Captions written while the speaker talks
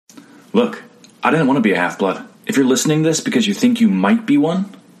Look, I didn't want to be a half-blood. If you're listening to this because you think you might be one,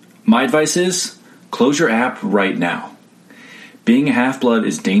 my advice is close your app right now. Being a half-blood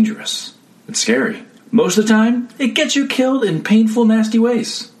is dangerous. It's scary. Most of the time, it gets you killed in painful, nasty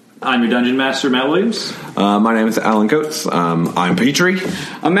ways. I'm your Dungeon Master, Matt Williams. My name is Alan Coates. I'm Petrie.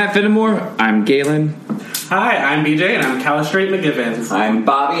 I'm Matt Fenimore. I'm Galen. Hi, I'm BJ, and I'm Calistrate McGivens. I'm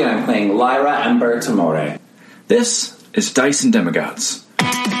Bobby, and I'm playing Lyra Ember Tamore. This is Dice and Demigods.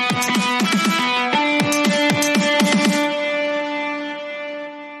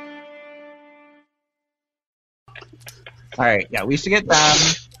 All right, yeah, we should get them.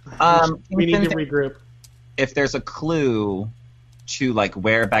 We need to regroup. If there's a clue to like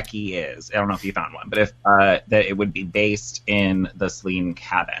where Becky is, I don't know if you found one, but if that it would be based in the Selene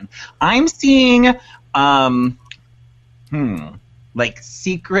cabin. I'm seeing, like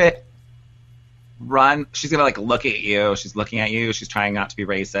secret run. She's gonna like look at you. She's looking at you. She's trying not to be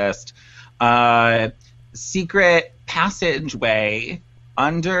racist. Secret passageway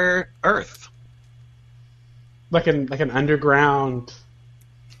under Earth. Like an underground,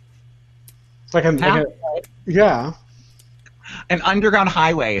 yeah, an underground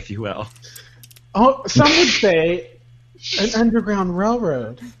highway, if you will. Oh, some would say an underground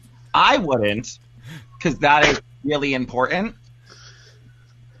railroad. I wouldn't, because that is really important.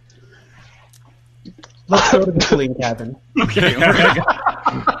 Let's go to the Selene cabin. Okay.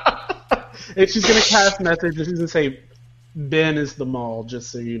 And she's gonna cast message. And she's gonna say, "Ben is the mall,"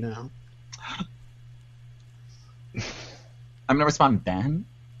 just so you know. I'm gonna respond, Ben.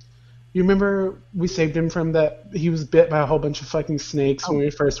 You remember we saved him from that? He was bit by a whole bunch of fucking snakes when we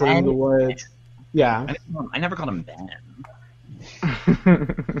first went in the woods. Yeah. I never called him Ben.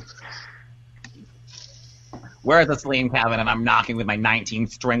 We're at the Selene cabin, and I'm knocking with my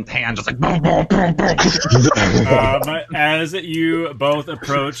 19-strength hand, just like boom, boom, boom, boom. As you both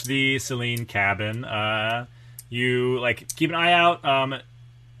approach the Selene cabin, you like keep an eye out.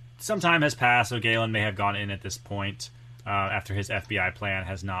 Some time has passed, so Galen may have gone in at this point. After his FBI plan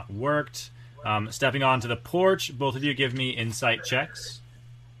has not worked. Stepping onto the porch, both of you give me insight checks.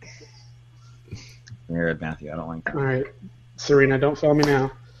 Weird, Matthew. I don't like that. All right. Serena, don't fail me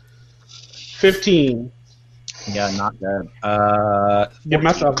now. 15. Yeah, not good. Give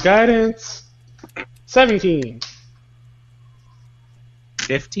myself guidance. 17.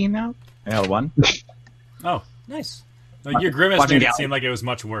 15 now? I got one. Oh, nice. Your grimace made it seem like it was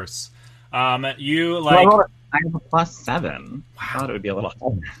much worse. You like... I have a +7. Wow. I thought it would be a little...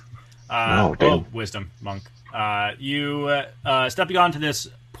 wisdom, monk. You stepping onto this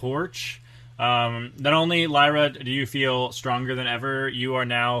porch. Not only, Lyra, do you feel stronger than ever, you are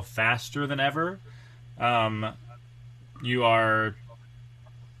now faster than ever. You are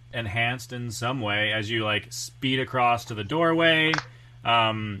enhanced in some way as you like speed across to the doorway.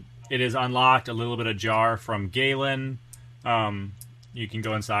 It is unlocked, a little bit ajar from Galen. You can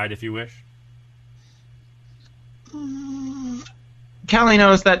go inside if you wish. Callie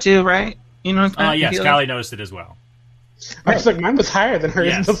noticed that too, right? You noticed that? Yes, Callie noticed it as well. I was like, mine was higher than hers.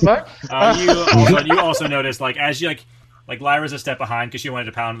 Yes. The fuck? You also noticed, like, as you like Lyra's a step behind because she wanted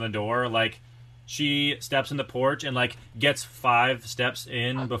to pound on the door. Like, she steps in the porch and like gets 5 steps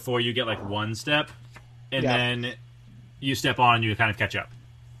in before you get like 1 step, and then you step on and you kind of catch up.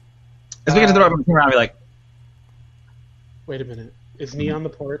 As we get to the door, I'm gonna turn around and be like, "Wait a minute, is Nee on the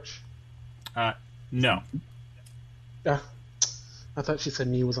porch?" No. I thought she said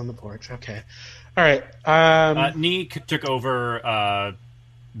Nee was on the porch. Okay. All right. Nee took over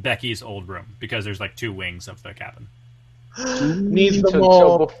Becky's old room because there's like 2 wings of the cabin. Nee's the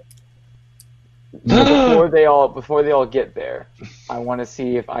mole. So before they all get there, I want to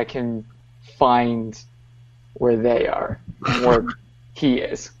see if I can find where they are, where he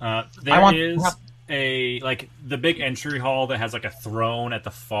is. There is the big entry hall that has like a throne at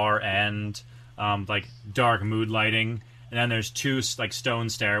the far end. Like dark mood lighting, and then there's 2 like stone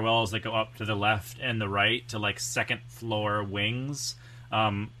stairwells that go up to the left and the right to like 2nd floor wings,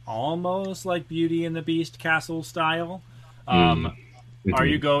 almost like Beauty and the Beast castle style. Are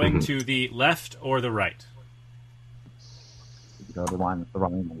you going to the left or the right? Go the wrong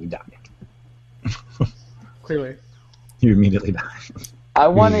one, you die. Clearly, you immediately die. I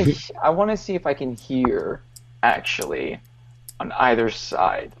want to see if I can hear actually on either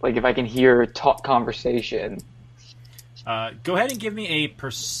side. Like if I can hear talk conversation. Go ahead and give me a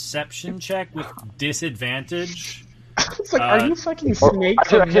perception check with disadvantage. It's like, are you fucking Snake?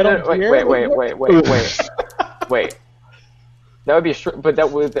 Wait. That would be would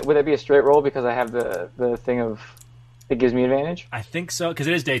that be a straight roll because I have the thing of it gives me advantage? I think so because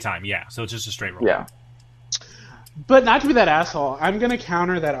it is daytime. Yeah, so it's just a straight roll. Yeah. But not to be that asshole, I'm gonna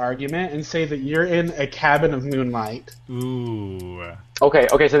counter that argument and say that you're in a cabin of moonlight. Ooh. Okay,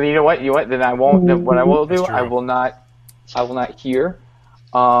 so then you know what? Then I won't. Then what I will do, That's true. I will not hear.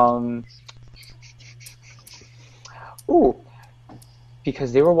 Ooh,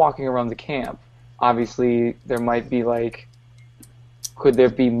 because they were walking around the camp. Obviously, there might be like. Could there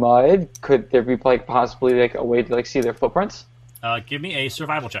be mud? Could there be like possibly like a way to like see their footprints? Give me a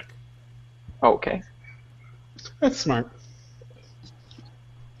survival check. Okay. That's smart.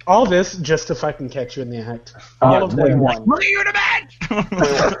 All this just to fucking catch you in the act. All of that. 21. Put you to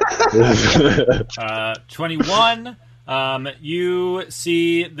bed! 21. You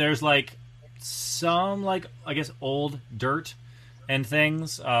see there's like some like I guess old dirt and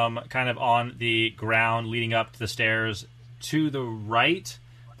things kind of on the ground leading up to the stairs to the right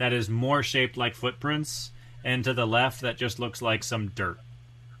that is more shaped like footprints, and to the left that just looks like some dirt.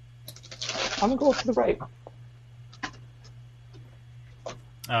 I'm gonna go to the right.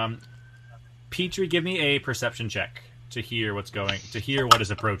 Petrie, give me a perception check to hear what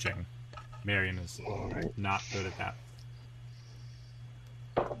is approaching. Marion is not good at that.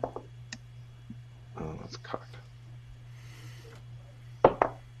 Oh, that's cocked.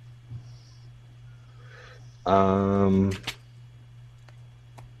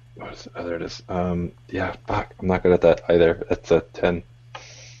 What is it? Oh, there it is. Yeah, fuck. I'm not good at that either. It's a 10.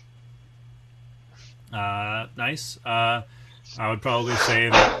 Nice. I would probably say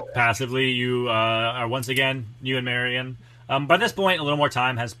that passively you are once again, you and Marion. By this point, a little more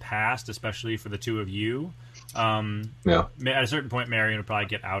time has passed, especially for the two of you. Yeah. At a certain point, Marion would probably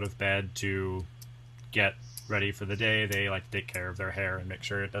get out of bed to get ready for the day. They like to take care of their hair and make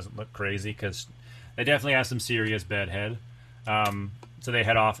sure it doesn't look crazy because they definitely have some serious bedhead. So they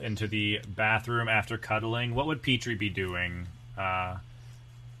head off into the bathroom after cuddling. What would Petrie be doing to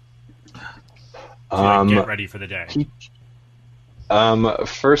get ready for the day?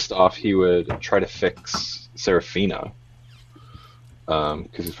 First off, he would try to fix Serafina.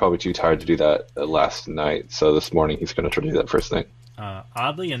 Because he's probably too tired to do that last night. So this morning he's going to try to do that first thing.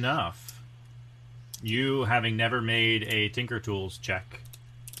 Oddly enough, you having never made a Tinker Tools check,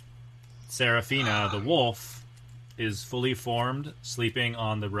 Serafina, the wolf, is fully formed, sleeping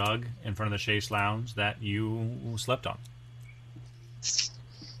on the rug in front of the chaise lounge that you slept on.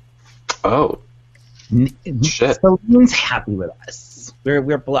 Oh. Shit. Selene's happy with us.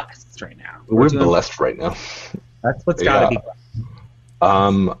 We're blessed right now. We're blessed right now. That's what's gotta be.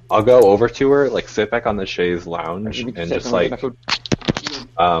 I'll go over to her, like sit back on the chaise lounge, and just like start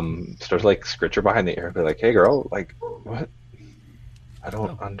to like scritch her behind the ear, and be like, "Hey, girl, like, what? I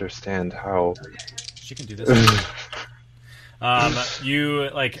don't understand how." She can do this. You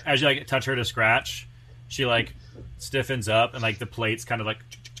like as you like touch her to scratch, she like stiffens up, and like the plates kind of like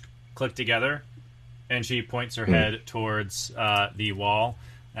click together, and she points her head towards the wall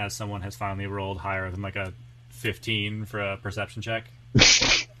as someone has finally rolled higher than like a 15 for a perception check.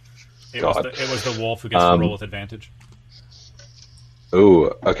 It was the wolf who gets to roll with advantage.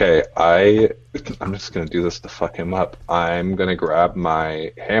 Ooh, okay. I'm just gonna do this to fuck him up. I'm gonna grab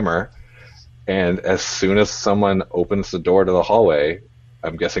my hammer, and as soon as someone opens the door to the hallway,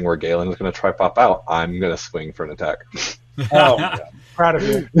 I'm guessing where Galen is gonna try pop out, I'm gonna swing for an attack. Oh, proud of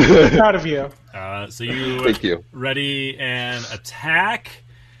you. Proud of you. So you Thank you. Ready and attack.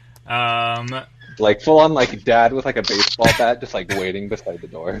 Like full on like dad with like a baseball bat, just like waiting beside the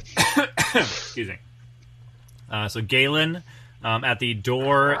door. Excuse me. So Galen, at the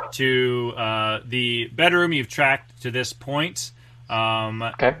door to the bedroom you've tracked to this point.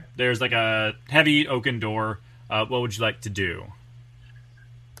 Okay. There's like a heavy oaken door. What would you like to do?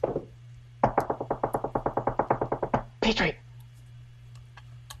 Petrie!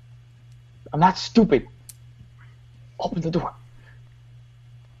 I'm not stupid. Open the door.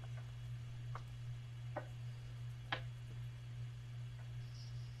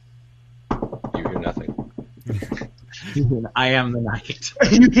 You hear nothing. I am the night.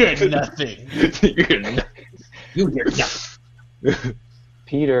 You hear nothing. You hear nothing. You hear nothing.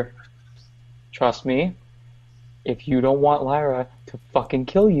 Peter, trust me. If you don't want Lyra to fucking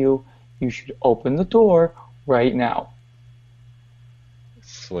kill you, you should open the door right now.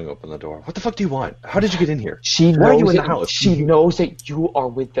 Swing open the door. What the fuck do you want? How did you get in here? She Why are you knows in the that, house? she knows that you are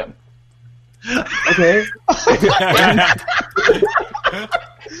with them. Okay.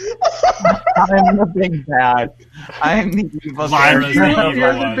 I'm the big bad. I'm the evil Lyra's guy. the evil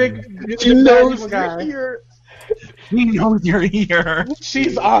You're one. She knows you're here. He knows you're here.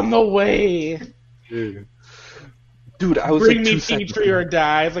 She's on the way. Dude, I was Bring like me 2 seconds Petrie or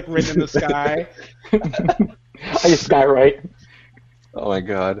die. It's like written in the sky. I just got right. Oh my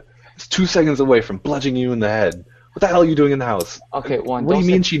god. It's 2 seconds away from bludgeoning you in the head. What the hell are you doing in the house? Okay, one. What do you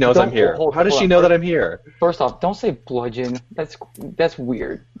mean she knows I'm here? How does she know that I'm here? First off, don't say bludgeon. That's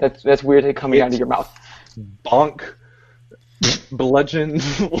weird. That's weird coming out of your mouth. Bonk. Bludgeon.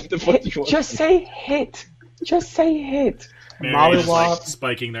 What the fuck do you want? Just say hit. Just say hit. Mary's like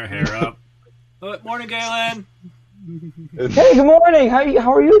spiking their hair up. Morning, Galen. Hey, good morning.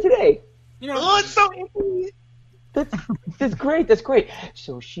 How are you today? It's so easy. That's great. That's great.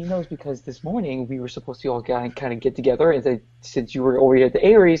 So she knows because this morning we were supposed to all kind of get together, and since you were over here at the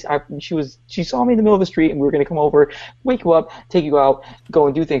Aries, she saw me in the middle of the street, and we were going to come over, wake you up, take you out, go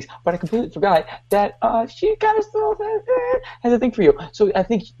and do things. But I completely forgot that she kind of still has a thing for you. So I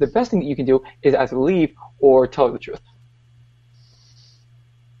think the best thing that you can do is either leave or tell her the truth.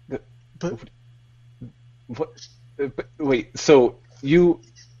 But what? But, wait. So you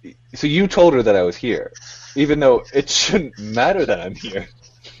told her that I was here, even though it shouldn't matter that I'm here.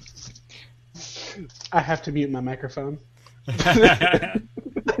 I have to mute my microphone.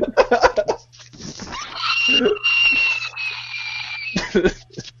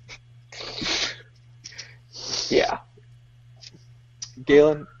 Yeah.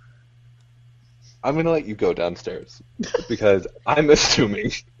 Galen, I'm going to let you go downstairs because I'm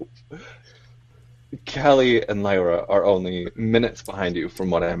assuming Callie and Lyra are only minutes behind you from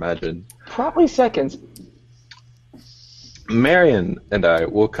what I imagine. Probably seconds. Marion and I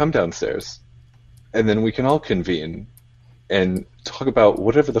will come downstairs, and then we can all convene and talk about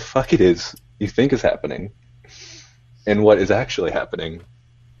whatever the fuck it is you think is happening and what is actually happening,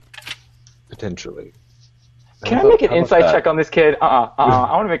 potentially. Can I make an insight check on this kid? I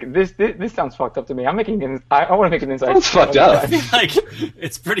want to make it. This sounds fucked up to me. I want to make an insight. That's fucked up. I feel like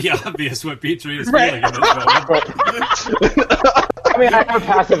it's pretty obvious what Petrie is feeling in this moment. I mean, I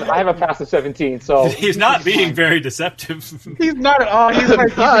have a passive 17, so he's not being very deceptive. He's not at all. He's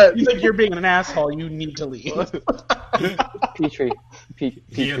like you're being an asshole. You need to leave. Petrie.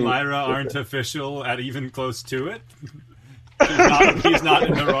 He and Lyra aren't official at even close to it. He's not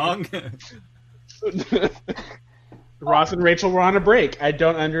in the wrong. Ross and Rachel were on a break. I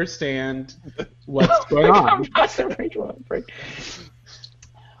don't understand what's going on. Ross and Rachel on a break.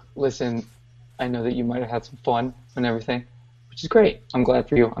 Listen, I know that you might have had some fun and everything, which is great. I'm glad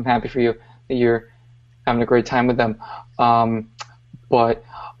for you. I'm happy for you that you're having a great time with them. But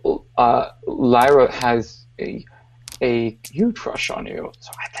Lyra has a huge crush on you, so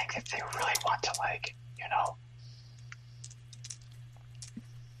I think if they really want to,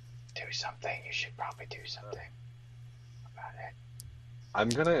 do something, you should probably do something about it. I'm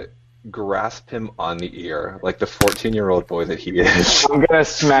gonna grasp him on the ear like the 14-year-old boy that he is. I'm gonna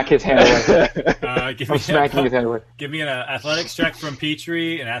smack his hand away. I'm smacking his hand away. Give me an athletics check from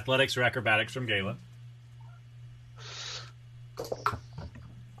Petrie and athletics or acrobatics from Galen.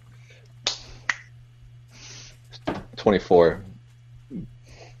 24.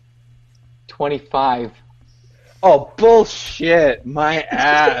 25. Oh, bullshit. My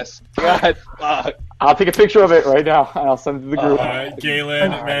ass. God, fuck. I'll take a picture of it right now, and I'll send it to the group.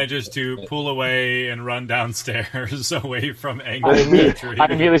 Galen manages to pull away and run downstairs away from angry Petrie. I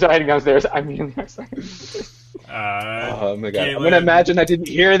immediately start heading downstairs. Oh my god. Galen, I'm gonna imagine I didn't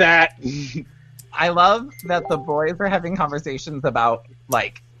hear that. I love that the boys are having conversations about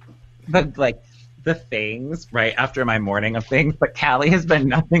the things right after my morning of things, but Callie has been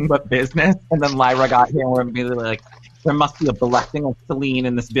nothing but business, and then Lyra got here and we're immediately like, there must be a blessing of Celine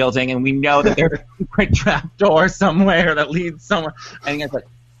in this building, and we know that there's a secret trap door somewhere that leads somewhere. And it's like,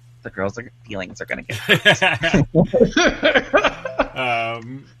 the girls' feelings are going to get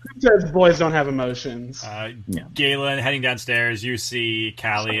says boys don't have emotions. Galen heading downstairs, you see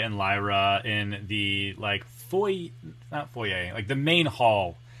Callie and Lyra in the foyer, like the main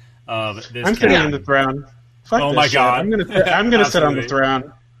hall of this. I'm sitting on the throne. Fuck oh this my shit. god! I'm gonna sit on the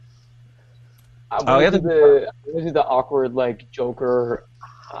throne. I'm gonna do the awkward Joker.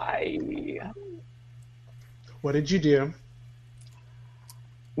 What did you do?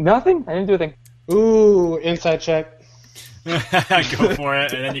 Nothing. I didn't do a thing. Ooh, inside check. Go for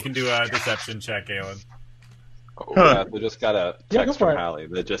it, and then you can do a deception check, Galen. Oh, yeah, we just got a Yeah, text go for from it. Hallie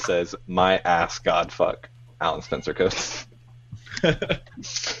that just says, "My ass, God fuck." Alan Spencer Coates.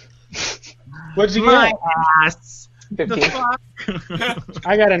 What'd you My get? ass. 15.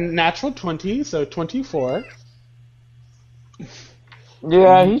 I got a natural 20, so 24.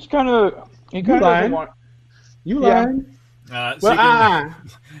 Yeah, he's kind of. He kind of lying. doesn't want. You Yeah. lying? So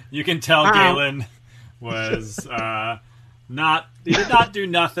you can tell Galen was not. He did not do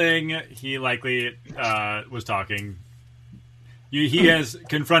nothing. He likely was talking. He has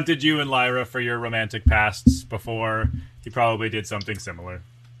confronted you and Lyra for your romantic pasts before. He probably did something similar.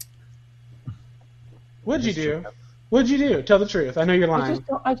 What'd you do? What'd you do? Tell the truth. I know you're lying.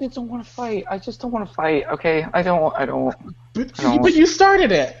 I just don't want to fight. I just don't want to fight. Okay, I don't. But you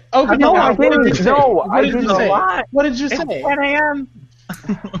started it. Oh, but No, I didn't. What did you say? Lot. What did you say? It's 10 a.m.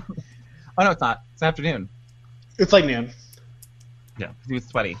 Oh, no, it's not. It's afternoon. It's like noon. Yeah, he was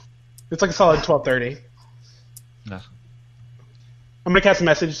sweaty. It's like a solid 12:30. No. I'm gonna cast a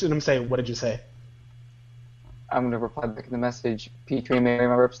message and I'm gonna say, "What did you say?" I'm gonna reply back in the message. Petrie and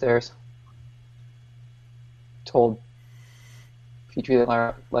Miriam are upstairs. Told Petrie that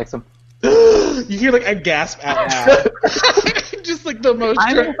Lyra likes him. You hear like a gasp out loud. Just like the most.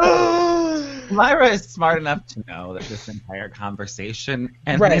 Lyra is smart enough to know that this entire conversation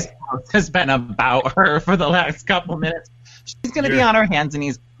and Right. this house has been about her for the last couple minutes. She's going to be on her hands and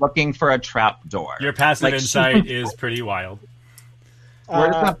knees looking for a trap door. Your passive Like, insight is pretty wild. We're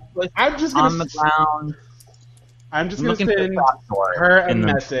just gonna put I'm just on gonna. the ground. I'm just gonna looking for a send trap door her a in the-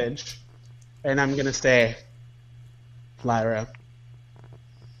 message, and I'm gonna say, Lyra,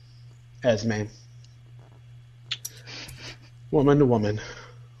 Esme, woman to woman.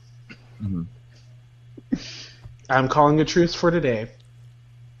 Mhm. I'm calling a truce for today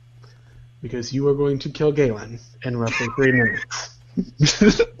because you are going to kill Galen in roughly 3 minutes.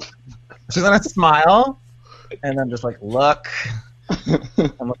 She's going to smile and then just like look and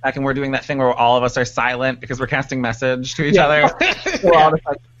look back, and we're doing that thing where all of us are silent because we're casting message to each other. We're all just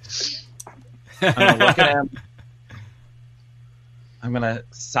like, I'm going to look at him. I'm going to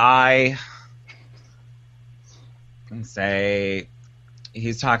sigh and say,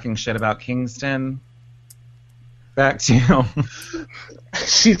 he's talking shit about Kingston. Back to you.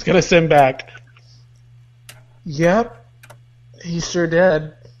 She's gonna send back. Yep, he sure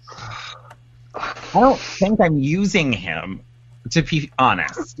did. I don't think I'm using him, to be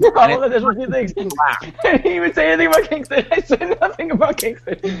honest. Oh, that's what she thinks. I didn't even say anything about Kingston. I said nothing about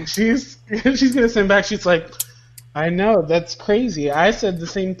Kingston. She's gonna send back. She's like, I know, that's crazy. I said the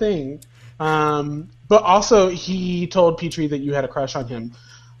same thing. But also, he told Petrie that you had a crush on him.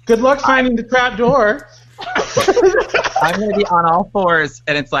 Good luck finding the trap door. I'm gonna be on all fours,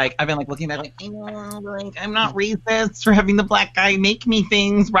 and it's like I've been like looking back, like I know, like I'm not racist for having the black guy make me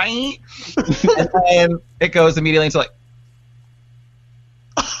things, right? And then it goes immediately into like,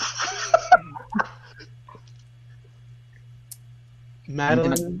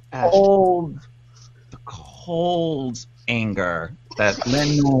 Madeline Ashton. cold anger that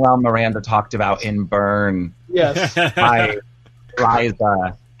Lin-Manuel Miranda talked about in Burn Yes. by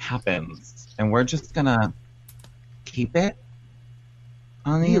Liza happens, and we're just gonna keep it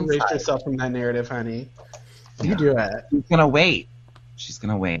on the You erased inside. yourself from that narrative, honey. You do it. She's gonna wait. She's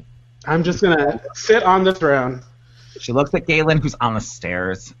gonna wait. I'm just gonna sit on the throne. She looks at Galen, who's on the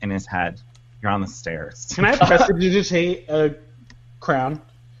stairs, in his head. You're on the stairs. Can I prestidigitate a crown?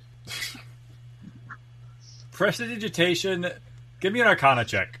 Prestidigitation. Give me an Arcana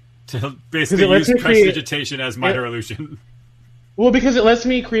check to Because basically it lets use me create- prestidigitation as minor illusion. Well, because it lets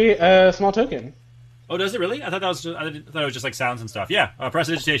me create a small token. Oh, does it really? I thought that was just, thought it was just like sounds and stuff. Yeah,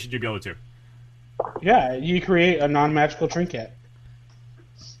 prestidigitation you'd be able to. Yeah, you create a non-magical trinket.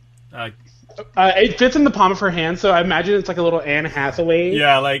 Uh, It fits in the palm of her hand, so I imagine it's like a little Anne Hathaway.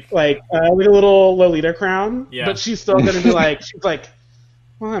 yeah, like Like a little Lolita crown. Yeah. But she's still gonna be like, she's like,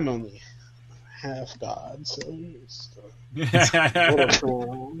 well, I'm only half god, so it's a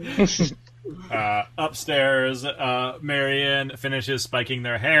little crown. upstairs, Marion finishes spiking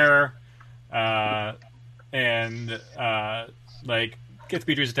their hair, and like gets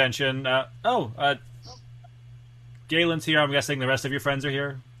Petrie's attention. Galen's here. I'm guessing the rest of your friends are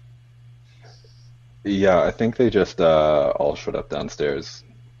here. Yeah, I think they just all showed up downstairs.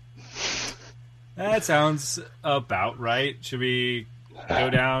 That sounds about right. Should we go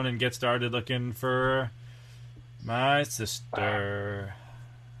down and get started looking for my sister?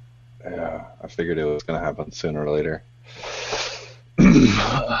 Yeah, I figured it was going to happen sooner or later.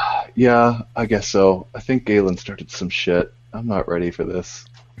 Yeah, I guess so. I think Galen started some shit. I'm not ready for this.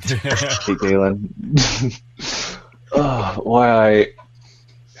 Hey, Galen. Why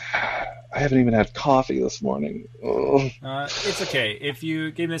I haven't even had coffee this morning. It's okay. If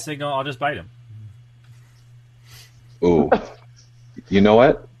you give me a signal, I'll just bite him. Ooh. You know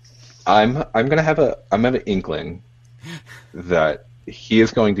what? I'm gonna have an inkling that he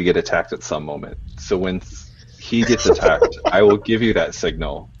is going to get attacked at some moment. So when he gets attacked, I will give you that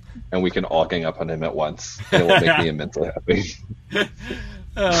signal, and we can all gang up on him at once. And it will make me immensely happy.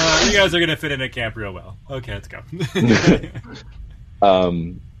 You guys are gonna fit in at camp real well. Okay, let's go.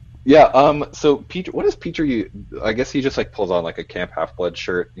 So Peter, what does Peter? I guess he just like pulls on like a Camp Half-Blood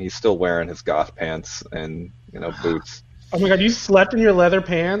shirt. He's still wearing his goth pants and boots. Oh my god, you slept in your leather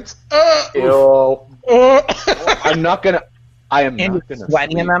pants? Ew. I'm not gonna. I am And not gonna.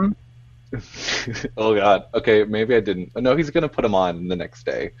 sweating in sleep. them. Oh god. Okay, maybe I didn't. No, he's gonna put them on the next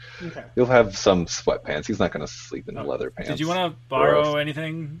day. Okay. He'll have some sweatpants. He's not gonna sleep in leather pants. Did you want to borrow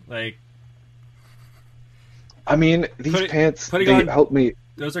anything? Like, I mean, these Put it- pants, putting they on- help me.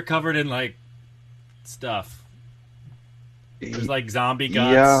 those are covered in like stuff. There's like zombie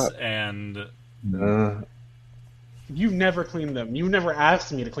Yeah. guts and You've never cleaned them. You never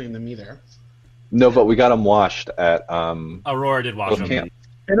asked me to clean them either. No, but we got them washed at Aurora did wash Well, them. camp.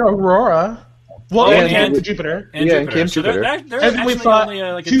 And Aurora. Well, Oh, and and- Camp Jupiter. And Yeah, and Jupiter. Camp So they're, Jupiter. they're And then we actually fought only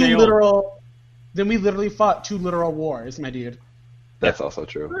like a two day old. literal. Then we literally fought 2 literal wars, my dude. That's also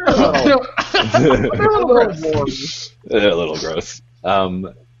true. Oh. They're a little gross.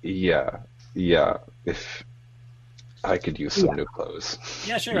 Yeah. If I could use some new clothes.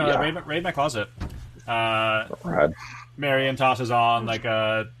 Yeah, sure. Yeah. Raid my closet. Rad. Marion tosses on like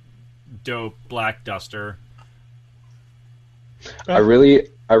a dope black duster. I really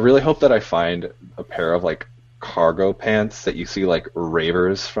hope that I find a pair of like cargo pants that you see like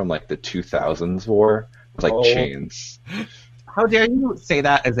ravers from like the 2000s wore with like chains. How dare you say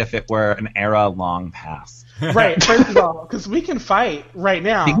that as if it were an era long past? Right, first of all, because we can fight right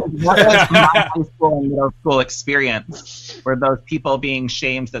now. Because what was my high school and middle school experience were those people being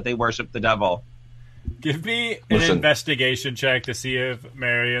shamed that they worship the devil. Give me an Listen. investigation check to see if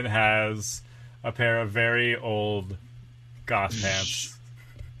Marion has a pair of very old goth pants.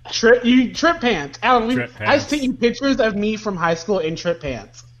 Trip pants. Alan, Trip I pants. sent you pictures of me from high school in trip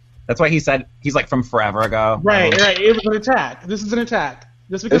pants. That's why he said he's like from forever ago. Right. It was an attack. This is an attack.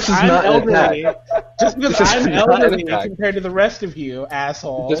 Just because This is I'm not an elderly, just because This is I'm not an elderly attack. compared to the rest of you,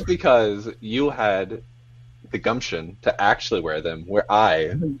 asshole. Just because you had the gumption to actually wear them, where I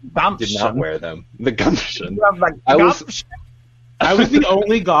did not wear them. The gumption. I was- I was the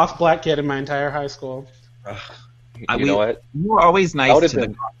only goth black kid in my entire high school. You know what? You were always I nice would've to the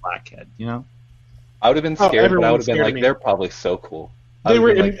been- black kid, you know? I would have been Oh, scared, but everyone I would have been scared like, me. they're probably so cool. I They were,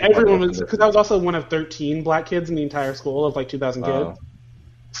 would've been and like, everyone "What was, is because I was also one of 13 black kids in the entire school of like 2,000 kids. Oh.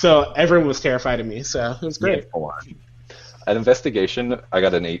 So everyone was terrified of me. So it was great. At investigation, I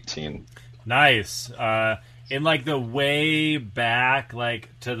got an 18. Nice. In like the way back, like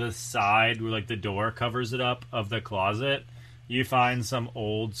to the side where like the door covers it up of the closet, you find some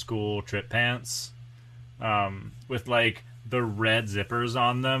old school trip pants, with like the red zippers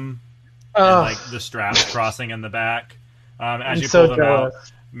on them, and like the straps crossing in the back. As I'm you so pull them out,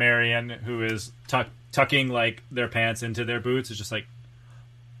 jealous. Marion, who is tucking like their pants into their boots, is just like,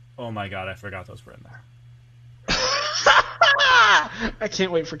 "Oh my god, I forgot those were in there." I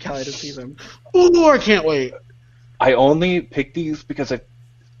can't wait for Kelly to see them. Ooh, I can't wait. I only picked these because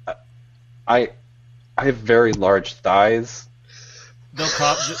I have very large thighs. They'll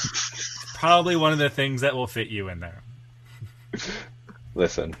probably one of the things that will fit you in there.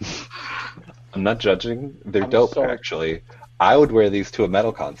 Listen, I'm not judging. They're I'm dope, sorry. actually. I would wear these to a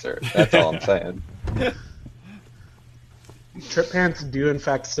metal concert. That's all I'm saying. Trip pants do in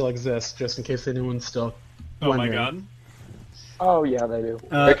fact still exist, just in case anyone's still Oh my wondering. god. Oh yeah, they do.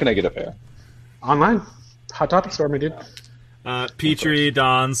 Where can I get a pair? Online. Hot Topic store, my dude. Petrie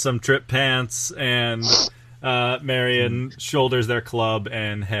dons some trip pants, and Marion shoulders their club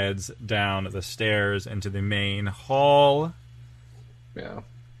and heads down the stairs into the main hall. Yeah.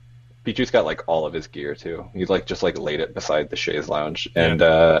 Pichu's got like all of his gear too. He's like just like laid it beside the chaise lounge. And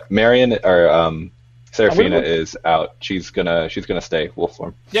Marion or Serafina is out. She's gonna stay wolf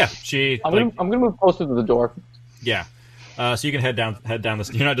form. Yeah, she. I'm gonna move closer to the door. Yeah, so you can head down the.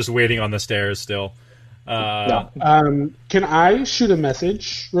 You're not just waiting on the stairs still. No. Can I shoot a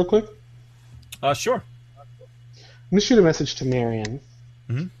message real quick? Sure. I'm gonna shoot a message to Marion.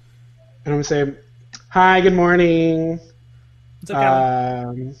 Mhm. And I'm gonna say, "Hi, good morning. What's up,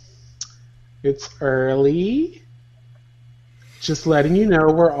 Callie? It's early. Just letting you know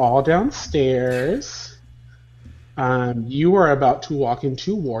we're all downstairs. You are about to walk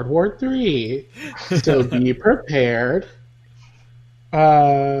into World War III, so be prepared.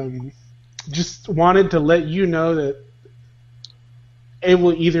 Just wanted to let you know that it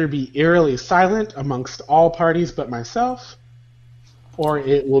will either be eerily silent amongst all parties but myself, or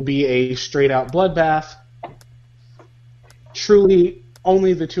it will be a straight-out bloodbath. Truly,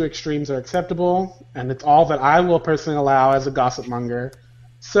 only the two extremes are acceptable, and it's all that I will personally allow as a gossip monger.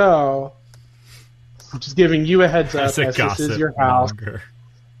 So, I'm just giving you a heads up As a as this is gossip your house. monger.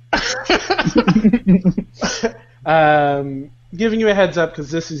 Giving you a heads up because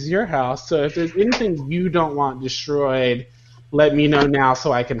this is your house. So if there's anything you don't want destroyed, let me know now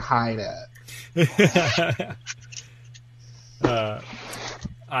so I can hide it.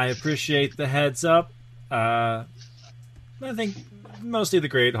 I appreciate the heads up. I think mostly the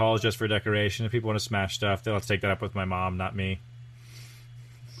Great Hall is just for decoration. If people want to smash stuff, they'll have to take that up with my mom, not me.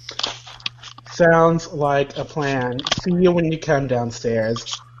 Sounds like a plan. See you when you come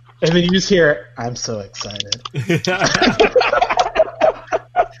downstairs. And then you just hear, I'm so excited.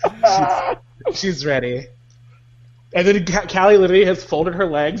 She's ready. And then Callie literally has folded her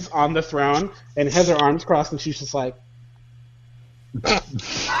legs on the throne and has her arms crossed, and she's just like...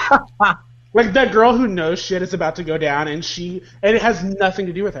 like that girl who knows shit is about to go down, and it has nothing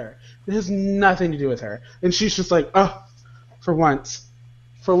to do with her. It has nothing to do with her. And she's just like, oh, for once,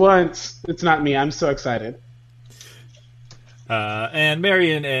 it's not me. I'm so excited. And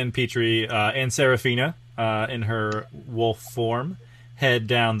Marion and Petrie and Seraphina, in her wolf form, head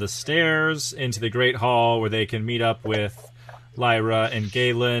down the stairs into the Great Hall where they can meet up with Lyra and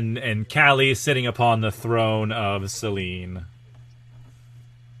Galen and Callie sitting upon the throne of Selene.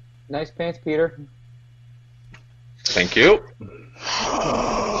 Nice pants, Peter. Thank you.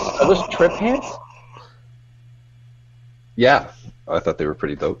 Are those trip pants? Yeah, I thought they were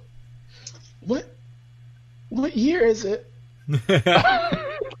pretty dope. What year is it?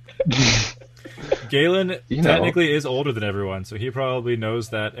 Galen technically is older than everyone, so he probably knows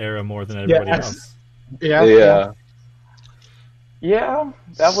that era more than everybody else. Yeah. Yeah,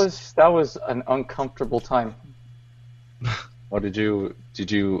 that was an uncomfortable time. What did you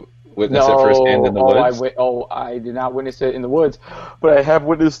witness it firsthand in the woods? I did not witness it in the woods, but I have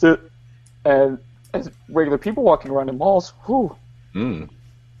witnessed it, and as regular people walking around in malls. Whew. Mm.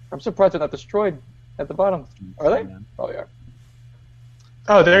 I'm surprised they're not destroyed at the bottom. Are they? Oh, yeah.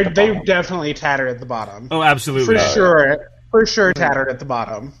 Oh, they definitely tattered at the bottom. Oh, absolutely. For sure tattered at the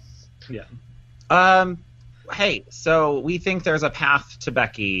bottom. Yeah. Hey, so we think there's a path to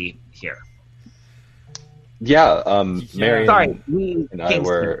Becky here. Yeah, Marion Sorry, and I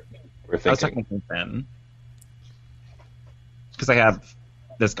were thinking. I was talking to Kingston. Because I have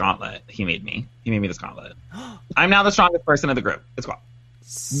this gauntlet he made me. He made me this gauntlet. I'm now the strongest person in the group. It's cool.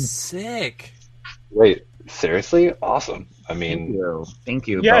 Sick. Wait, seriously? Awesome. I mean, Thank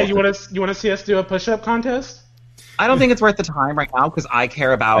you. Yeah, both. you want to see us do a push-up contest? I don't think it's worth the time right now because I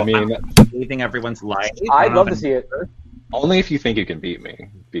care about saving every's life. I'd love to see it. Only if you think you can beat me,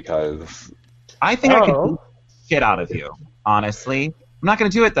 because I think I can beat the shit out of you, honestly. I'm not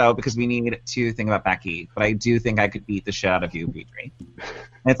going to do it, though, because we need to think about Becky, but I do think I could beat the shit out of you, Petrie. And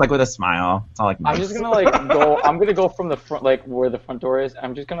it's like with a smile. It's all like nice. I'm just going to I'm going to go from the front, like where the front door is.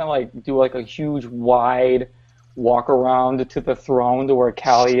 I'm just going to do like a huge wide walk around to the throne to where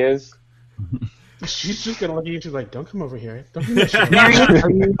Callie is. She's just going to look at you. She's like, don't come over here. Don't do this shit.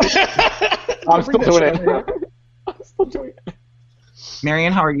 I'm still doing it.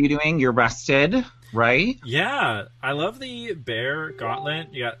 Marion, how are you doing? You're rested, right? Yeah, I love the bear gauntlet.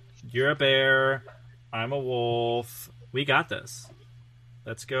 You're a bear, I'm a wolf. We got this.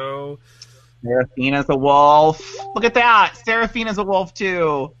 Let's go. Seraphina's a wolf. Look at that. Seraphina's a wolf,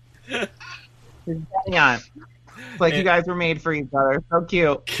 too. It's like you guys were made for each other. So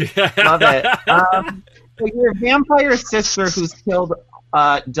cute. Love it. So your vampire sister who's killed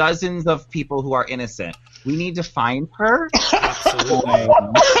dozens of people who are innocent. We need to find her. Absolutely.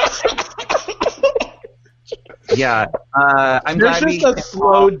 Yeah. I'm glad There's just a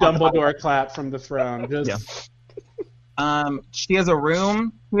slow Dumbledore clap from the throne. She has a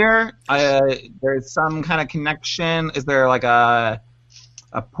room here. There's some kind of connection. Is there like a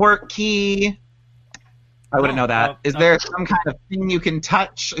port key? I wouldn't know that. Is there some kind of thing you can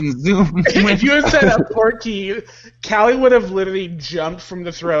touch and zoom? If you had said a port key, Callie would have literally jumped from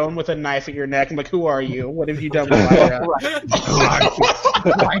the throne with a knife at your neck and like, who are you? What have you done with Lyra?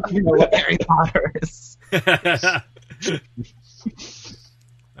 Why do you know what Harry Potter is?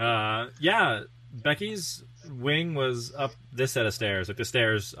 Yeah, Becky's wing was up this set of stairs, like the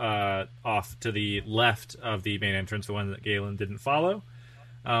stairs off to the left of the main entrance, the one that Galen didn't follow.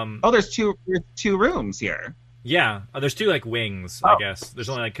 There's two rooms here. Yeah, there's two like wings, I guess. There's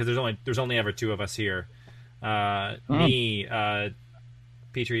only because there's only ever two of us here. Me,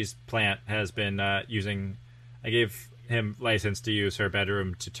 Petrie's plant has been using. I gave him license to use her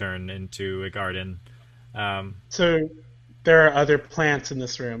bedroom to turn into a garden. So there are other plants in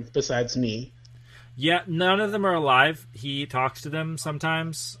this room besides me. Yeah, none of them are alive. He talks to them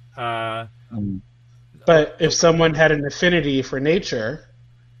sometimes. But if someone had an affinity for nature,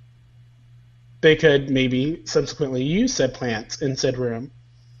 they could maybe subsequently use said plants in said room.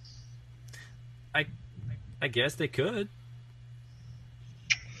 I guess they could.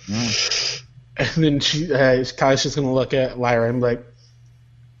 And then Kylie's just going to look at Lyra and be like,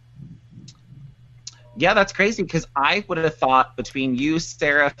 Yeah, that's crazy because I would have thought between you,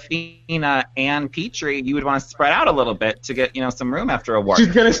 Serafina, and Petrie, you would want to spread out a little bit to get some room after a war. She's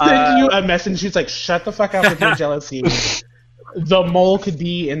gonna send you a message. She's like, "Shut the fuck up with your jealousy." The mole could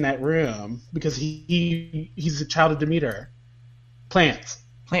be in that room because he's a child of Demeter. Plants.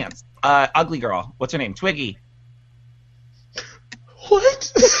 Ugly girl. What's her name? Twiggy.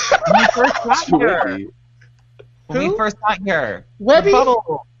 What? When we first got here. When we Who? first got here. Webby?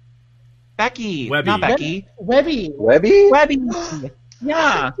 Bubble. Becky. Webby. Not Becky. Webby. Webby? Webby.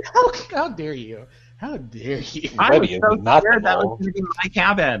 Yeah. How dare you? How dare you? I was Webby is so not scared the that was mole. going to be my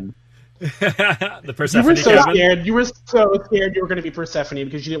cabin. The You Persephone were so cabin. scared. You were so scared you were going to be Persephone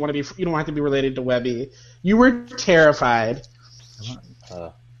because you didn't want to be. You don't have to be related to Webby. You were terrified.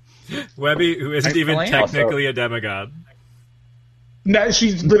 Webby, who isn't even Excellent. technically a demigod. No,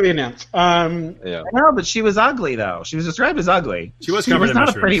 she's literally announced. Yeah. No, but she was ugly, though. She was described as ugly. She was She covered was in not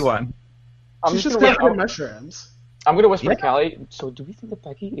mushrooms. a pretty one. I'm She's just just gonna, covered in mushrooms. I'm gonna whisper Yeah. to Callie. So, do we think that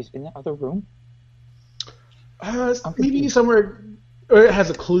Becky is in that other room? Maybe somewhere or it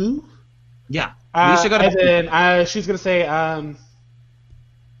has a clue. Yeah. We should go to and then she's gonna say, and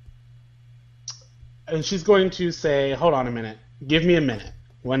she's going to say, "Hold on a minute. Give me a minute.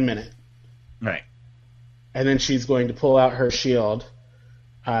 1 minute." Right. And then she's going to pull out her shield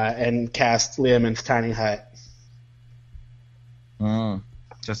and cast Leomund's tiny hut.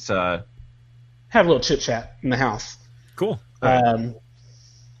 Just, Have a little chit chat in the house. Cool. And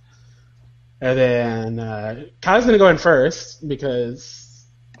then Kylie's going to go in first because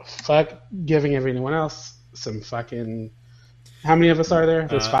fuck giving everyone else some fucking... How many of us are there?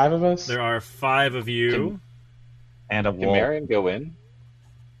 There's 5 of us? There are 5 of you. and a Can wolf. Marion go in?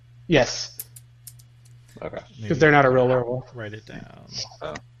 Yes, Okay. because they're not a real werewolf. Write it down.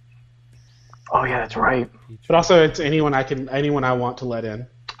 Oh yeah, that's right. But also, it's anyone I want to let in.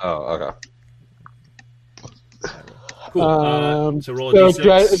 Oh, okay. Cool. So roll a so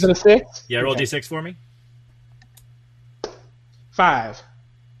d6. is it a 6? Yeah, roll Okay. d6 for me. 5.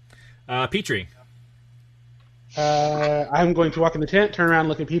 Petrie. I'm going to walk in the tent, turn around,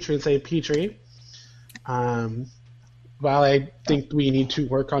 look at Petrie, and say, "Petrie, while I think we need to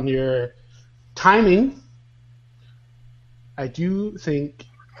work on your timing, I do think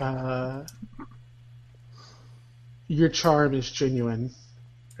your charm is genuine,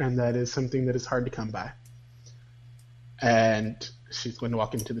 and that is something that is hard to come by." And she's going to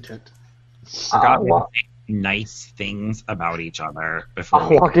walk into the tent. Forgot we had to say nice things about each other before. I'll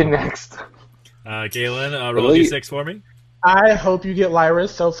walk in next. Galen, roll a Really? d6 for me. I hope you get Lyra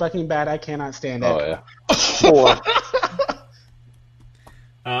so fucking bad I cannot stand it. Oh, yeah.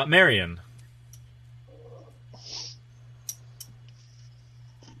 4. Marion.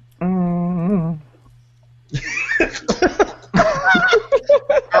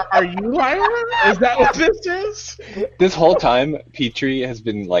 Are you Lyra? Is that what this is? This whole time, Petrie has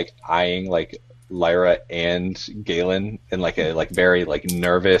been like eyeing like Lyra and Galen in like a very like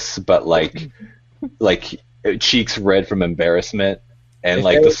nervous but like cheeks red from embarrassment, and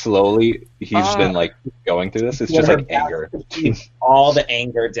like slowly he's been like going through this. It's just like anger. All the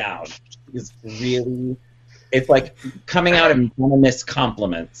anger down. It's really, it's like coming out in venomous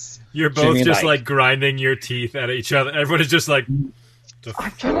compliments. You're both Jimmy just Knight. like grinding your teeth at each other. Everyone is just like.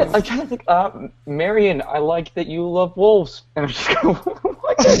 I'm trying to think. Marion, I like that you love wolves, and I'm just going.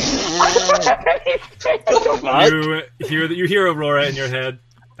 You hear Aurora in your head.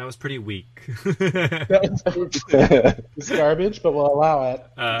 That was pretty weak. It's garbage, but we'll allow it.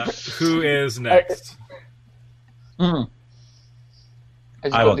 Who is next? Mm.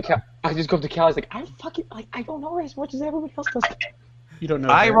 I just go up to Callie. I was like, I don't know her as much as everybody else does. You don't know.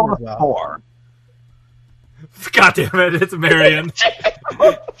 I her rolled as a well. 4. God damn it! It's Marion.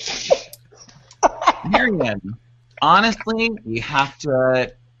 Marion, honestly, you have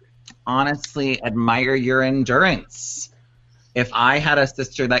to honestly admire your endurance. If I had a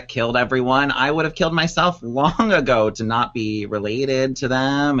sister that killed everyone, I would have killed myself long ago to not be related to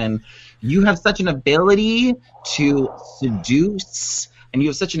them. And you have such an ability to seduce, and you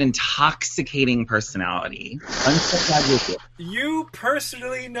have such an intoxicating personality. I'm so glad you're here. You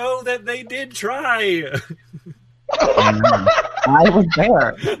personally know that they did try. I was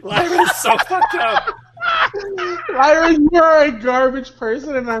there. Lyra's so fucked up. Lyra, you are a garbage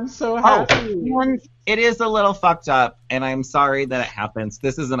person, and I'm so happy. And it is a little fucked up, and I'm sorry that it happens.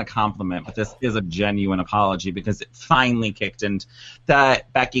 This isn't a compliment, but this is a genuine apology because it finally kicked in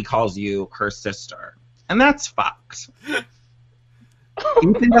that Becky calls you her sister. And that's fucked.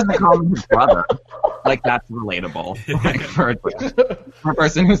 Ethan doesn't call me his brother. Like, that's relatable. Like, for a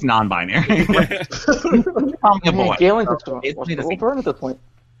person who's non-binary. Call me a boy. Galen's just Basically the we'll same. burn at this point.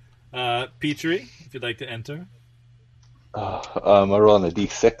 Petrie, if you'd like to enter. I roll on a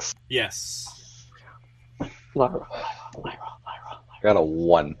d6. Yes. Lyra. I got a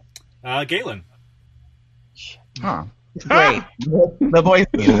 1. Galen. Huh. Great. The voice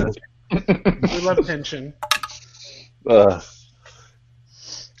means We love tension.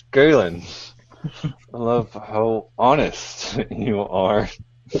 Galen, I love how honest you are.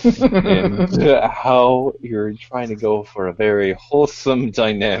 And how you're trying to go for a very wholesome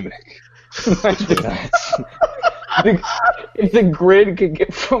dynamic. If the grid could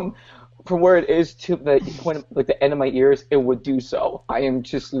get from where it is to the point, like the end of my ears, it would do so. I am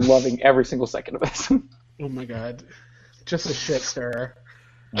just loving every single second of this. Oh my god. Just a shit stirrer.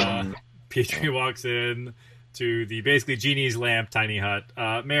 Petrie walks in to the basically genie's lamp tiny hut.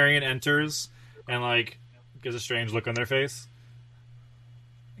 Marion enters and like gives a strange look on their face.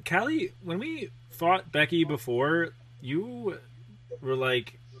 Callie, when we fought Becky before, you were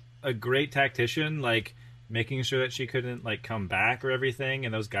like a great tactician, like making sure that she couldn't like come back or everything,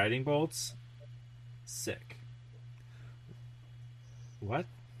 and those guiding bolts. Sick. What?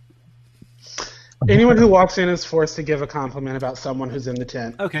 Anyone who walks in is forced to give a compliment about someone who's in the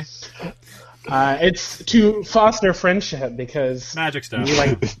tent. Okay. It's to foster friendship because Magic stuff.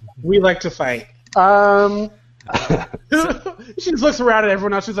 we like to fight. She just looks around at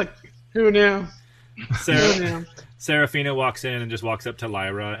everyone else. She's like, "Who knew?" Who knew? Serafina walks in and just walks up to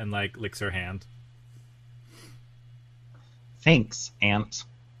Lyra and like licks her hand. Thanks, Aunt.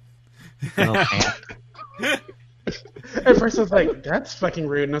 Little aunt. At first, I was like, "That's fucking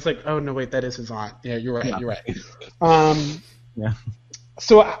rude," and I was like, "Oh no, wait, that is his aunt." Yeah, you're right. Yeah. You're right. Yeah.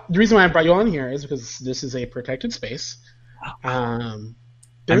 So the reason why I brought you on here is because this is a protected space. I'm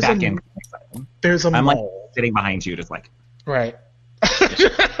There's back a, in. There's a I'm like mole. sitting behind you, just like. Right.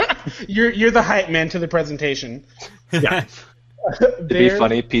 You're the hype man to the presentation. Yeah. It'd be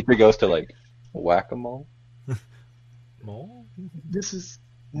funny. Peter goes to like whack-a-mole. Mole? This is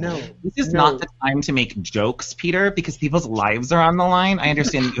no. This is No. not the time to make jokes, Peter, because people's lives are on the line. I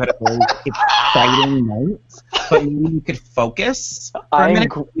understand that you had a very exciting night, but maybe you could focus for a I'm minute.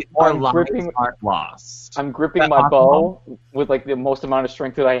 gr- Our I'm lives gripping- aren't lost. I'm gripping That my possible? bow with like the most amount of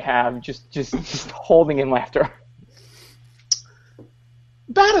strength that I have, just holding in laughter.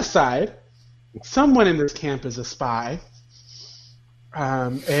 That aside, someone in this camp is a spy,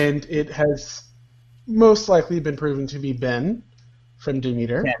 and it has most likely been proven to be Ben from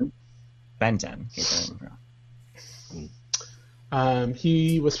Demeter. Ben 10.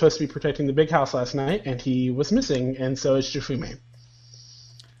 He was supposed to be protecting the big house last night, and he was missing, and so is Jifume.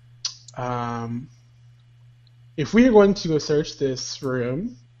 If we are going to go search this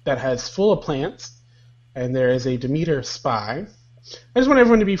room that has full of plants, and there is a Demeter spy, I just want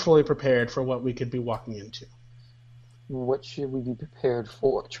everyone to be fully prepared for what we could be walking into. What should we be prepared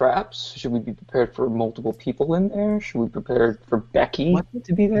for? Traps? Should we be prepared for multiple people in there? Should we be prepared for Becky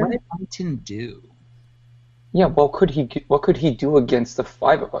to be there? What did Bunton do? Yeah, what could he do against the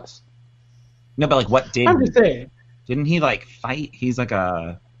 5 of us? No, but like, what did I'm he just saying. Didn't he like fight? He's like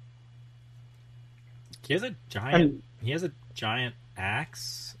a. He has a giant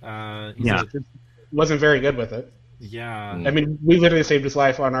axe. Yeah. Wasn't very good with it. Yeah. I mean, we literally saved his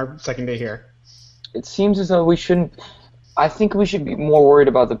life on our second day here. It seems as though we shouldn't. I think we should be more worried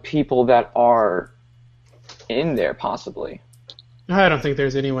about the people that are in there, possibly. I don't think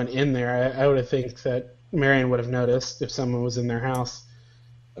there's anyone in there. I would have think that Marion would have noticed if someone was in their house.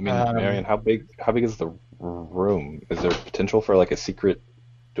 I mean, Marion, how big is the room? Is there potential for like a secret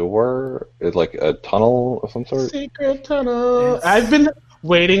door? Is like a tunnel of some sort? Secret Tunnel. I've been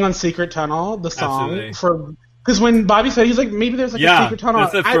waiting on Secret Tunnel, the song, Absolutely. because when Bobby said, he's like, maybe there's like Yeah, a secret tunnel.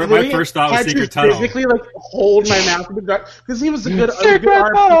 that's I my literally first thought was had Secret to Tunnel. physically like hold my mouth in the dark because he was a good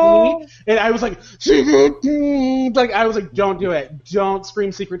RP, and I was like, Secret Tunnel. Like I was like, don't do it, don't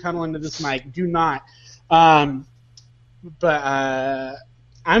scream Secret Tunnel into this mic, do not. But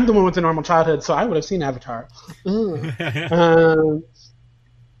I'm the one with the normal childhood, so I would have seen Avatar.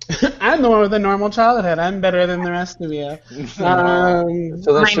 I'm the one with a normal childhood. I'm better than the rest of you. So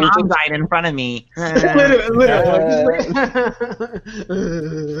then My should we mom take- died in front of me.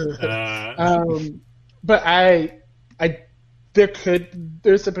 But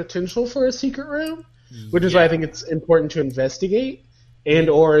there's a potential for a secret room, which is why I think it's important to investigate, and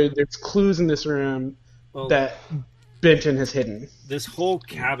or there's clues in this room that Benton has hidden. This whole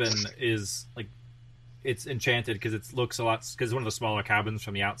cabin is like, it's enchanted because it looks a lot, because it's one of the smaller cabins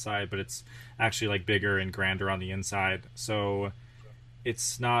from the outside, but it's actually like bigger and grander on the inside. So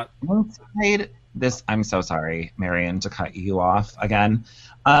it's not. Inside this, I'm so sorry, Marion, to cut you off again.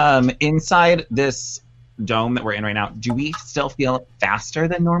 Inside this dome that we're in right now, do we still feel faster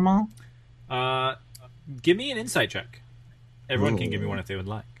than normal? Give me an insight check. Everyone can Ooh. give me one if they would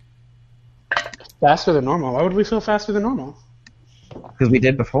like. Faster than normal. Why would we feel faster than normal? Because we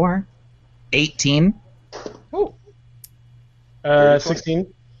did before. 18. Oh.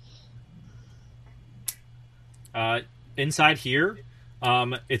 16. Inside here,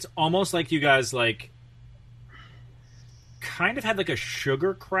 it's almost like you guys like kind of had like a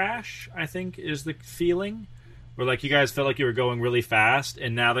sugar crash, I think is the feeling, where like you guys felt like you were going really fast,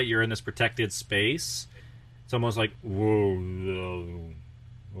 and now that you're in this protected space, it's almost like whoa,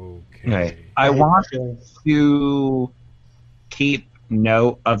 okay. Right. I want to keep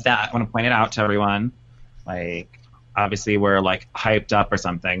note of that. I want to point it out to everyone. Like, obviously we're like hyped up or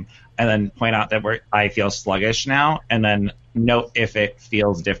something, and then point out that I feel sluggish now, and then note if it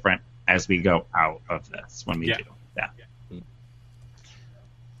feels different as we go out of this when we do that.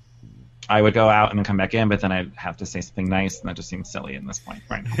 I would go out and then come back in, but then I'd have to say something nice, and that just seems silly at this point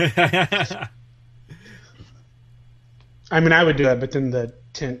right now. I mean, I would do it, but then the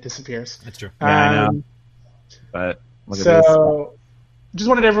tint disappears. That's true. Yeah, I know. But look at So, just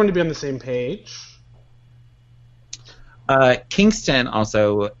wanted everyone to be on the same page. Kingston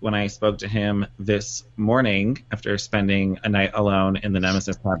also, when I spoke to him this morning after spending a night alone in the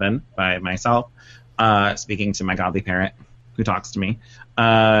Nemesis Heaven by myself, speaking to my godly parent who talks to me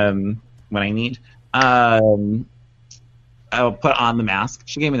when I need, I'll put on the mask.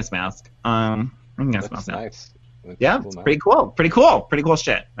 She gave me this mask. I think that smells nice. Yeah, it's pretty cool. Pretty cool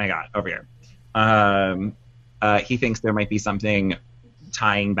shit I got over here. He thinks there might be something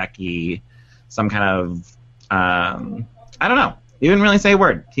tying Becky, some kind of I don't know. He didn't really say a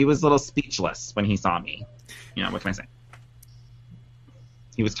word. He was a little speechless when he saw me. You know, what can I say?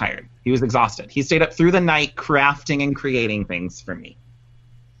 He was tired. He was exhausted. He stayed up through the night crafting and creating things for me.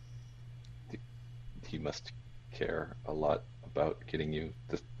 He must care a lot about getting you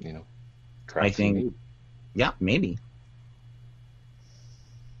the, I crafts you think, need. yeah, maybe.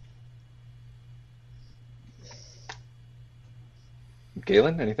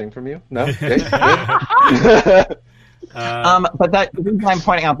 Galen, anything from you? No? Okay, good. But the reason I'm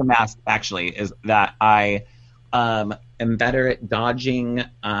pointing out the mask, actually, is that I am better at dodging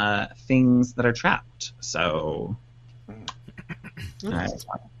things that are trapped. So,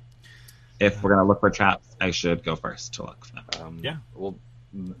 if we're going to look for traps, I should go first to look for them. Yeah. Well,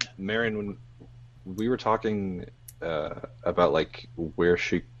 Marion, when we were talking about like where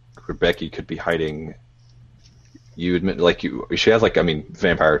Becky could be hiding, you admit she has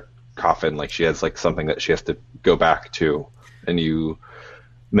vampire coffin, like she has like something that she has to go back to, and you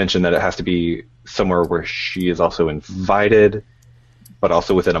mentioned that it has to be somewhere where she is also invited, but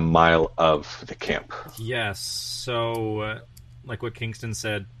also within a mile of the camp. Yes. So, like what Kingston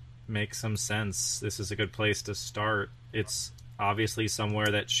said makes some sense. This is a good place to start. It's obviously somewhere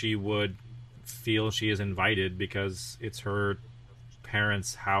that she would feel she is invited because it's her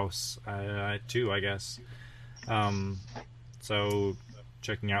parents' house, too, I guess. So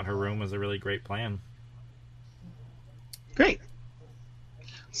checking out her room was a really great plan. Great.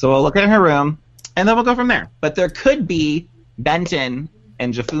 So we'll look at her room, and then we'll go from there. But there could be Benton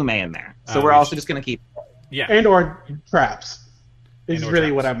and Jafume in there. So we're also just going to keep... Yeah. And or traps. Is And/or really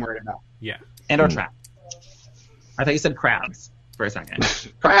traps. what I'm worried about. Yeah. And or traps. I thought you said crabs for a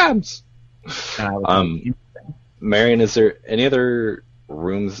second. Crabs! And I was Marion, is there any other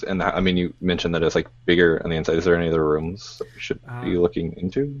rooms in the... I mean, you mentioned that it's like bigger on the inside. Is there any other rooms that we should be looking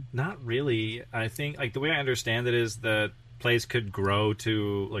into? Not really. I think like the way I understand it is the place could grow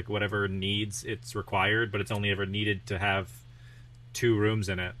to like whatever needs it's required, but it's only ever needed to have 2 rooms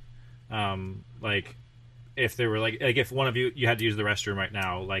in it. Like if there were like if one of you had to use the restroom right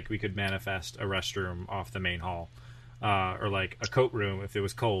now, like we could manifest a restroom off the main hall, or like a coat room if it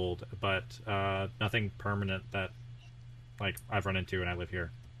was cold, but nothing permanent that like I've run into and I live here.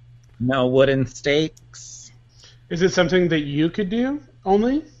 no wooden stakes. Is it something that you could do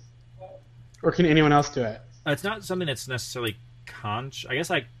only? Or can anyone else do it? It's not something that's necessarily I guess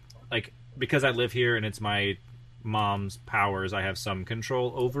like because I live here and it's my mom's powers, I have some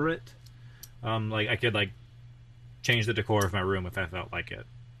control over it. Like I could like change the decor of my room if I felt like it.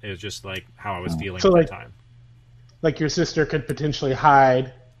 It was just like how I was feeling at the time. Like your sister could potentially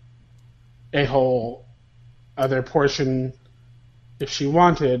hide a whole other portion if she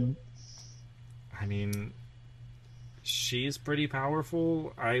wanted. I mean, she's pretty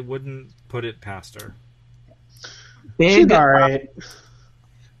powerful. I wouldn't put it past her. Big, She's alright.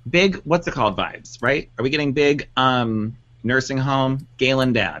 Big, what's it called vibes, right? Are we getting big nursing home,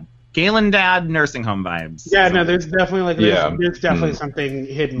 Galen dad? Galen Dad nursing home vibes. Yeah, no, there's definitely Yeah. there's definitely something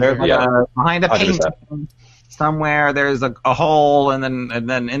hidden There's there. like behind a 100%. painting somewhere. There's a hole, and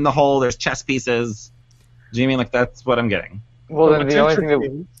then in the hole there's chess pieces. Do you mean like that's what I'm getting? Well, then What's the only thing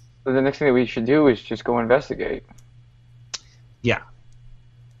interesting- the next thing that we should do is just go investigate. Yeah.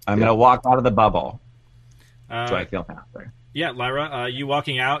 I'm gonna walk out of the bubble. So I Uh, feel faster. yeah, Lyra, you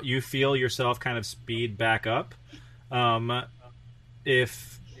walking out, you feel yourself kind of speed back up. Who's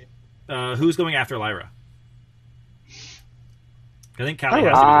going after Lyra? I think Callie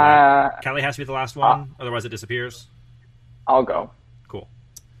has to be the last. Callie has to be the last one, otherwise it disappears. I'll go. Cool.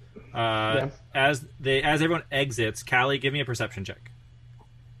 As everyone exits, Callie, give me a perception check.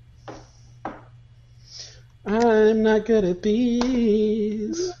 I'm not good at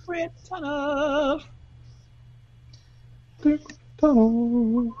these.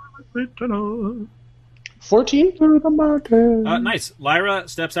 14 through the mountain. Nice. Lyra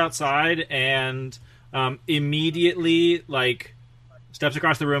steps outside and immediately steps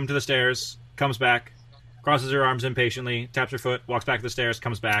across the room to the stairs, comes back, crosses her arms impatiently, taps her foot, walks back to the stairs,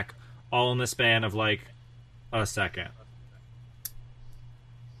 comes back, all in the span of a second.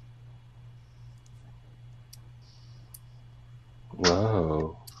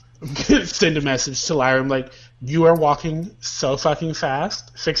 Whoa. Send a message to Lyra. I'm like, you are walking so fucking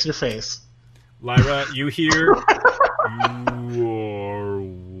fast. Fix your face. Lyra, you hear, you are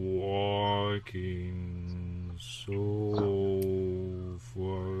walking so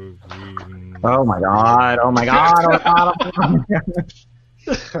fucking... Oh my god! Oh my god! Oh my god! Oh my god.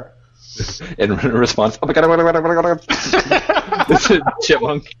 In response, oh my god, oh my god, oh my god, oh my god. It's a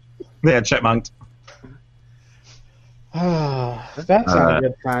chipmunk. Yeah, chipmunk. That's not a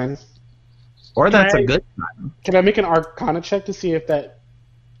good sign. Or that's Can I- a good sign. Can I make an Arcana check to see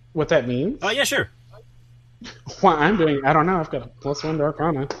what that means? Oh, yeah, sure. What I'm doing, I don't know. I've got a +1 to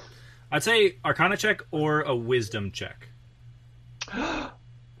Arcana. I'd say Arcana check or a Wisdom check. I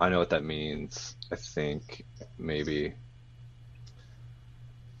know what that means. I think maybe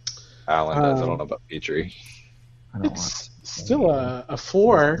Alan does. I don't know about Petrie. I don't want. It's still a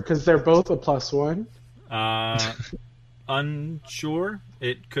 4 because they're both a +1. Unsure.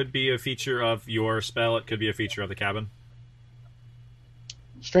 It could be a feature of your spell. It could be a feature of the cabin.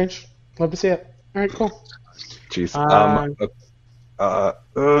 Strange. Love to see it. All right, cool. Jeez.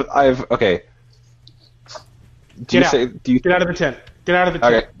 Okay. Do you Get out. say? Do you? Get out of the tent. Get out of the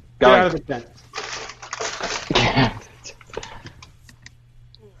tent. Okay. Get Going. out of the tent.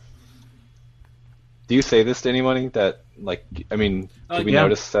 Do you say this to anybody? That I mean, did we yeah.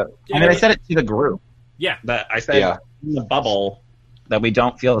 notice that? I mean, I said it to the group. Yeah. That I said Yeah. in the bubble that we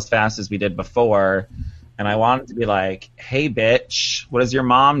don't feel as fast as we did before, and I wanted to be like, "Hey, bitch, what does your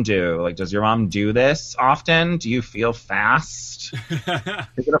mom do? Like, does your mom do this often? Do you feel fast?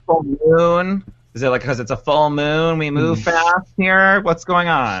 Is it a full moon? Is it like because it's a full moon we move fast here? What's going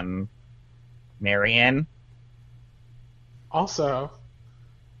on, Marion?" Also,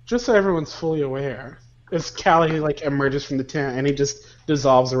 just so everyone's fully aware, as Callie emerges from the tent and he just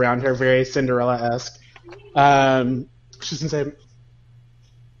dissolves around her, very Cinderella-esque. She's gonna say,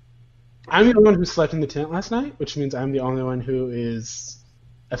 "I'm the only one who slept in the tent last night, which means I'm the only one who is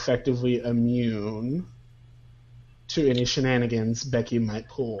effectively immune to any shenanigans Becky might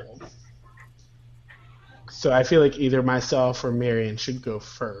pull. So I feel like either myself or Marion should go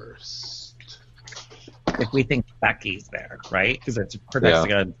first." If we think Becky's there, right? Because it's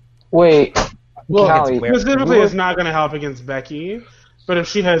protecting a. Wait, Well, Callie, specifically, it's not going to help against Becky, but if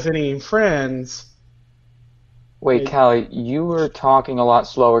she has any friends, wait, Callie, you were talking a lot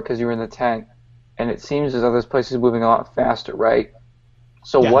slower because you were in the tent, and it seems as though this place is moving a lot faster, right?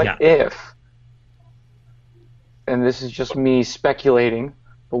 So Yeah. what Yeah. if, and this is just me speculating,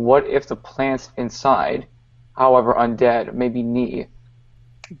 but what if the plants inside, however undead, maybe Nee,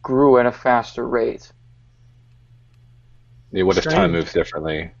 grew at a faster rate? Yeah, what if time Strange. moves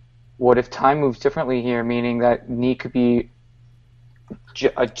differently? What if time moves differently here, meaning that Nee could be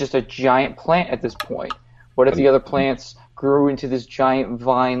just a giant plant at this point? What if the other plants grew into this giant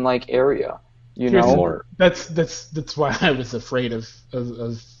vine-like area? You Here's know? More. that's why I was afraid of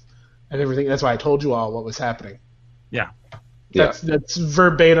everything. That's why I told you all what was happening. Yeah. That's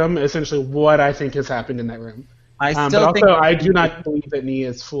verbatim, essentially what I think has happened in that room. I But still think. also, I do not believe that Nee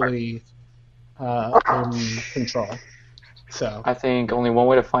is fully in control. So I think only one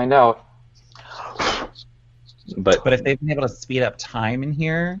way to find out. But But if they've been able to speed up time in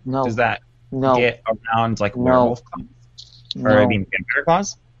here, No. does that No, get around like No. werewolf claws? Or I no, mean vampire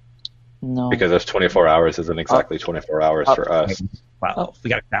claws? no. because there's 24 hours isn't exactly 24 hours for us. Well, we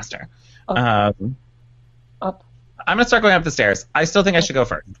got it faster. Up. I'm Up. gonna start going up the stairs. I still think I should go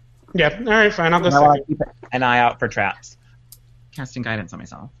first. Yeah. All right. Fine. I'll go I want second. to keep an eye out for traps. Casting guidance on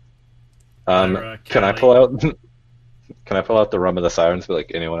myself. Can I Callie. pull out? Can I pull out the rum of the sirens? Be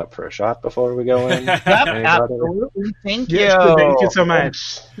like, anyone up for a shot before we go in? Yep, Anybody? absolutely. Thank you. Yes, thank you so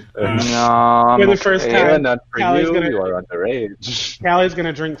much. No, For the first Ayla, time, not for Callie's you. gonna- You are underage. Callie's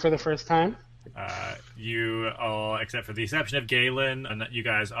gonna drink for the first time. You all, except for the exception of Galen, and you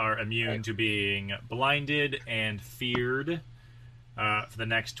guys are immune to being blinded and feared for the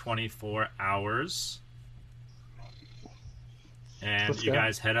next 24 hours. And Let's you go.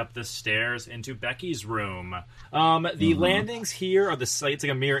 guys head up the stairs into Becky's room. The landings here are it's like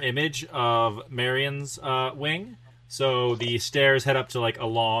a mirror image of Marion's wing. So the stairs head up to like a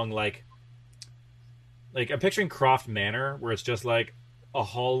long like I'm picturing Croft Manor, where it's just like a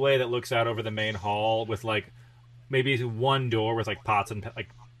hallway that looks out over the main hall with like maybe one door with like pots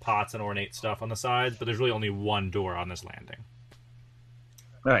and ornate stuff on the sides, but there's really only one door on this landing.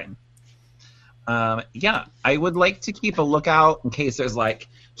 All right. Yeah, I would like to keep a lookout in case there's like,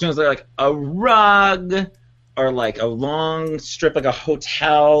 as soon as there's like a rug or like a long strip, like a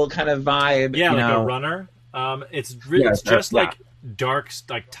hotel kind of vibe. Yeah, you like know? a runner. It's really Yeah, it's just yeah. like dark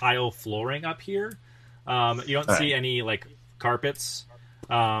like tile flooring up here. You don't All see right. any like carpets.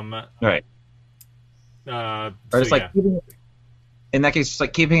 All right. Or Or just like in that case, just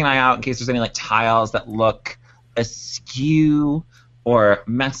like keeping an eye out in case there's any like tiles that look askew or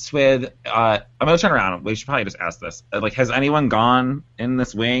messed with. I'm gonna turn around. We should probably just ask this. Like, has anyone gone in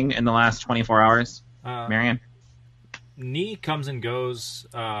this wing in the last 24 hours? Marion? Nee comes and goes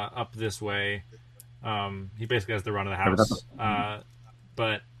up this way. He basically has the run of the house.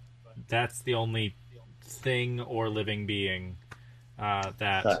 But that's the only thing or living being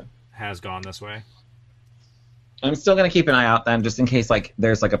that has gone this way. I'm still gonna keep an eye out then, just in case like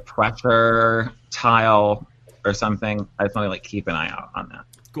there's like a pressure tile or something. I just want to like keep an eye out on that.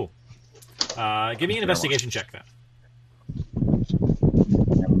 Cool. Give me an investigation check then.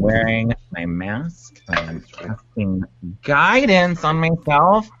 I'm wearing my mask. I'm casting guidance on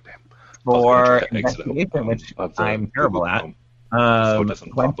myself for investigation, which I'm terrible at. So it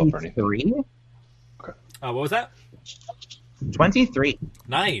doesn't pop up or anything. 23. What was that? 23.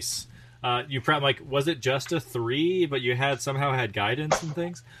 Nice. You probably like, was it just a 3, but you somehow had guidance and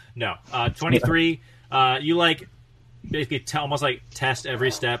things? No. 23. You like basically almost like test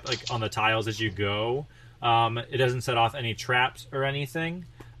every step like on the tiles as you go. It doesn't set off any traps or anything.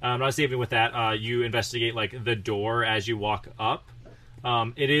 Not even with that. You investigate like the door as you walk up.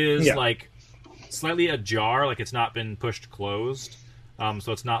 It is like slightly ajar, like it's not been pushed closed.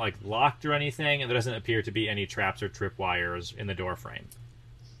 So it's not like locked or anything, and there doesn't appear to be any traps or tripwires in the door frame.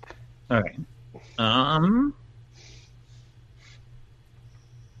 Okay. I'm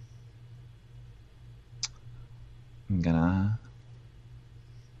gonna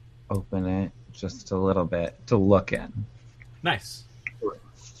open it just a little bit to look in. Nice.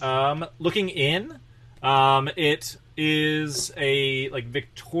 Looking in, it is a like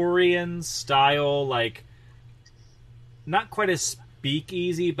Victorian style, like not quite as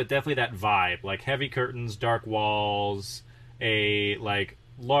speakeasy, but definitely that vibe. Like heavy curtains, dark walls, a like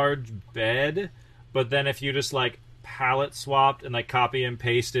large bed, but then if you just like palette swapped and like copy and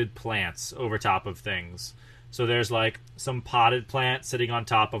pasted plants over top of things. So there's like some potted plant sitting on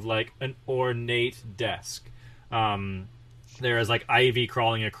top of like an ornate desk. There is like ivy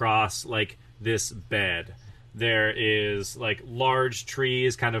crawling across like this bed. There is like large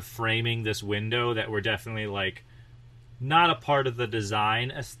trees kind of framing this window that were definitely like not a part of the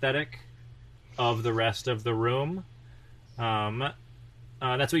design aesthetic of the rest of the room.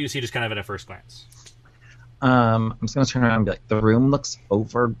 That's what you see just kind of at a first glance. I'm just gonna turn around and be like, the room looks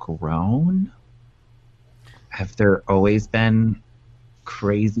overgrown. Have there always been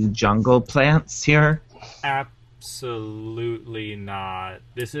crazy jungle plants here? Absolutely not.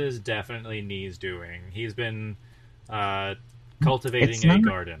 This is definitely Nee's doing. He's been cultivating a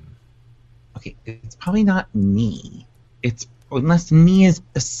garden. Okay, it's probably not Nee. It's unless Nee is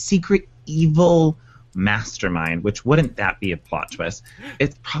a secret evil mastermind, which wouldn't that be a plot twist?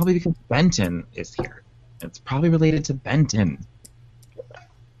 It's probably because Benton is here. It's probably related to Benton.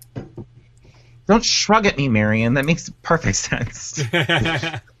 Don't shrug at me, Marion. That makes perfect sense.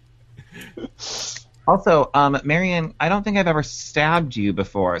 Also, Marion, I don't think I've ever stabbed you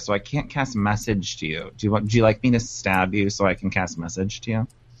before, so I can't cast message to you. Do you like me to stab you so I can cast message to you?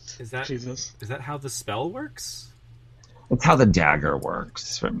 Is that how the spell works? It's how the dagger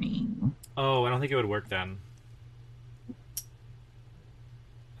works for me. Oh, I don't think it would work then.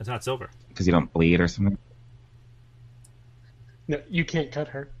 It's not silver. Because you don't bleed or something? No, you can't cut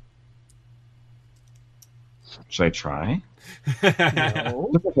her. Should I try?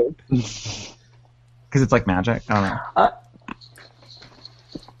 No. Because it's like magic. I don't know. Uh,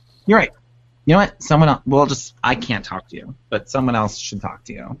 You're right. You know what? Someone else. Well, just I can't talk to you, but someone else should talk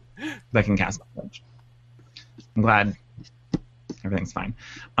to you that can cast message. I'm glad everything's fine.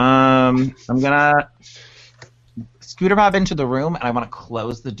 I'm gonna scooter bob into the room, and I want to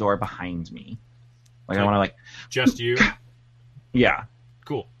close the door behind me. Like I want to Just you. yeah.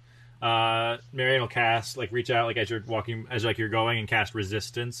 Cool. Marianne will cast reach out as you're walking, as you're going, and cast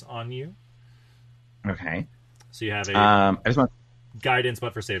resistance on you. Okay. So you have a I just want. guidance,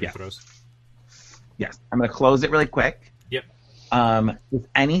 but for saving Yeah. throws. Yes, I'm gonna close it really quick. Yep. Does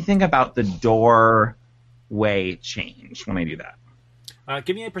anything about the doorway change when I do that?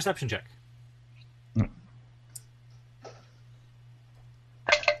 Give me a perception check.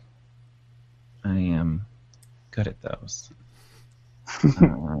 I am good at those.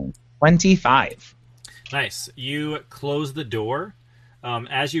 25. Nice. You close the door.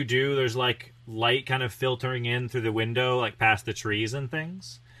 As you do, there's light kind of filtering in through the window, past the trees and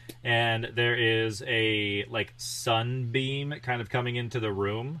things. And there is a sunbeam kind of coming into the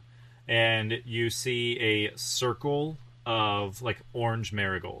room, and you see a circle of orange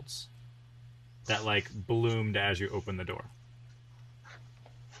marigolds that bloomed as you open the door.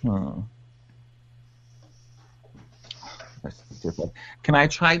 That's stupid. Can I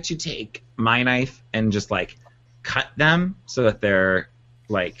try to take my knife and just cut them so that they're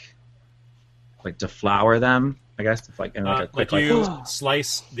deflower them? I guess if in a quick you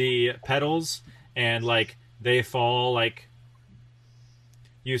slice the petals and they fall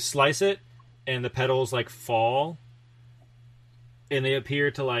you slice it and the petals fall and they appear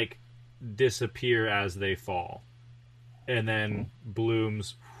to disappear as they fall, and then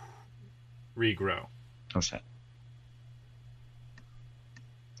blooms regrow. Oh shit.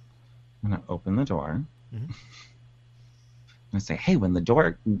 I'm gonna open the door. Mhm. I'm gonna say, hey, when the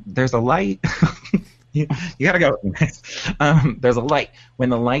door there's a light. You gotta go. There's a light. When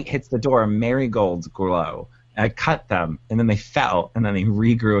the light hits the door, marigolds glow. I cut them, and then they fell, and then they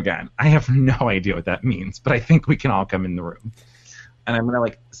regrew again. I have no idea what that means, but I think we can all come in the room. And I'm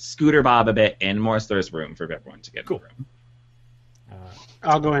gonna scooter bob a bit in more, so there's room for everyone to get Cool. in the room.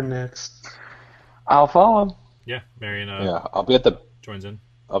 I'll go in next. I'll follow. Yeah, Marion Yeah, I'll be joins in.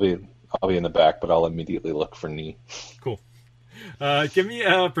 I'll be in the back, but I'll immediately look for Nee. Cool. Give me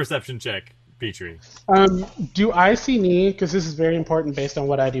a perception check, Petrie. Do I see Nee? Because this is very important based on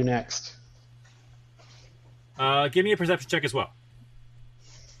what I do next. Give me a perception check as well.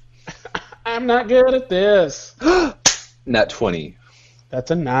 I'm not good at this. Nat 20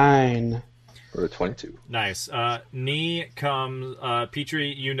 That's a 9. or a 22. Nice. Nee comes.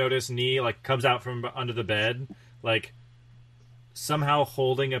 Petrie, you notice Nee comes out from under the bed, somehow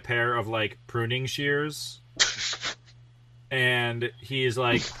holding a pair of pruning shears, and he's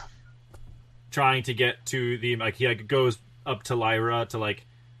trying to get to the he goes up to Lyra to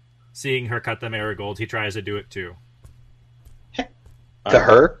seeing her cut the marigold. He tries to do it too. To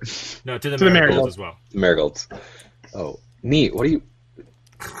her? No, to the To the marigolds marigold. as well. The marigolds. Oh, Nee, what are you...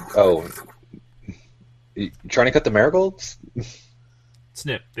 Oh. You trying to cut the marigolds?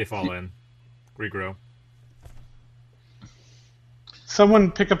 Snip. They fall in. Regrow. Someone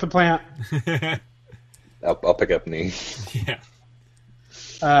pick up the plant, I'll pick up Nee. Yeah.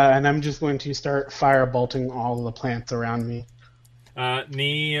 and I'm just going to start fire-bolting all the plants around me.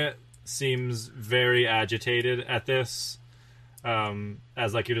 Nee seems very agitated at this,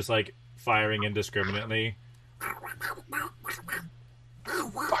 as you're just firing indiscriminately. I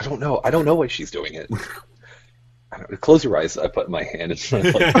don't know. I don't know why she's doing it. Close your eyes. I put my hand in front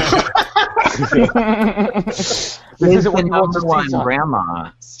of Is Is it the when you want number to one see something?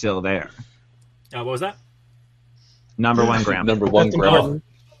 grandma still there? What was that? Number one grandma. Number one That's grandma. important.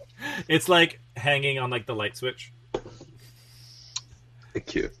 It's hanging on the light switch.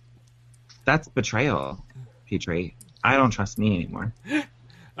 Thank you. That's betrayal, Petrie. I don't trust me anymore.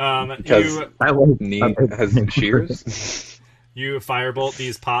 Because That was Nee has shears. You firebolt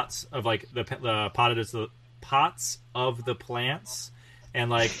these pots of the pots of the plants,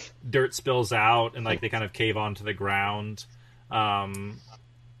 and dirt spills out, and they kind of cave onto the ground. Are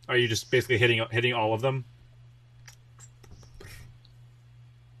you just basically hitting all of them?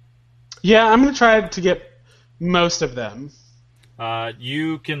 Yeah, I'm going to try to get most of them.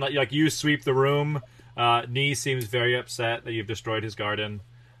 You can you sweep the room. Nee seems very upset that you've destroyed his garden,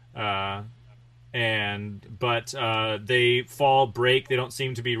 but they break. They don't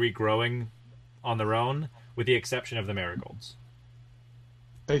seem to be regrowing on their own, with the exception of the marigolds.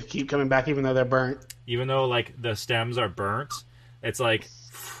 They keep coming back even though they're burnt. Even though the stems are burnt, it's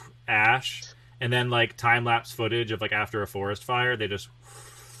ash, and then like time lapse footage of like after a forest fire, they just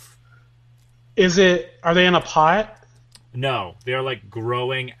Are they in a pot? no, they're like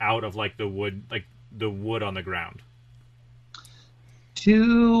growing out of like the wood on the ground.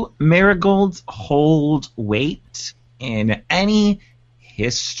 Do marigolds hold weight in any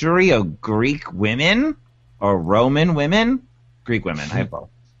history of Greek women or Roman women? Greek women, I have both.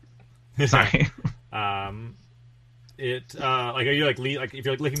 Sorry. Like are you like if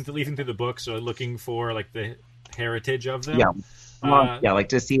you're like leafing through the books or looking for like the heritage of them? Yeah, like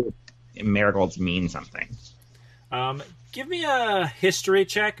to see if marigolds mean something. Give me a history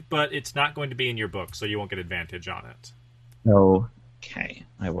check, but it's not going to be in your book, so you won't get advantage on it. Okay,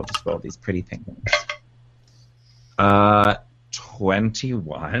 I will just roll these pretty penguins.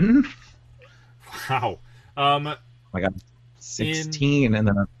 21. Wow. I got 16 and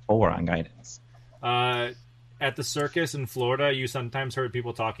then a 4 on guidance. At the circus in Florida, you sometimes heard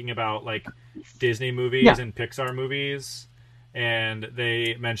people talking about like Disney movies and Pixar movies, and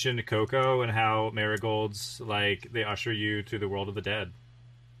they mentioned Coco and how marigolds like they usher you to the world of the dead.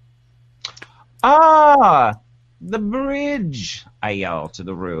 Ah, the bridge! I yell to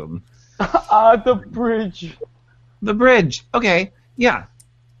the room. The bridge. The bridge. Okay, yeah.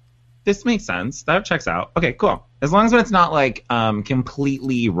 This makes sense. That checks out. Okay, cool. As long as it's not like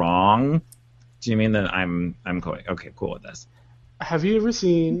completely wrong. Do you mean that I'm cool? Okay, cool with this. Have you ever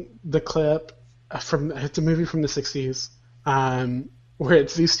seen the clip it's a movie from the 60s, where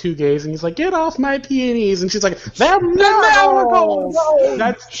it's these two gays and he's like, "Get off my peonies," and she's like, "They're marigolds."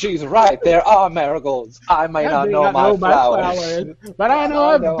 She's right. There are marigolds. I may not know my flowers, but I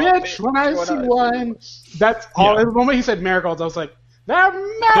know a bitch when I see one. That's all. The moment he said marigolds, I was like, "They're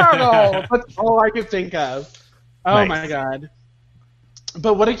marigolds." That's all I could think of. Oh my god.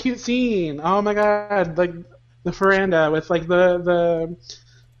 But what a cute scene! Oh my god, like the veranda with like the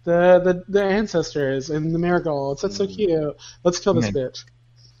ancestors and the marigolds. That's so cute. Let's kill this bitch.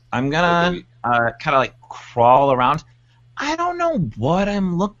 I'm gonna kind of like crawl around. I don't know what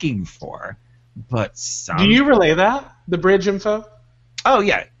I'm looking for, but Do you relay that? The bridge info? Oh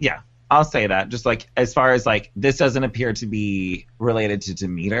yeah. I'll say that. Just like as far as like this doesn't appear to be related to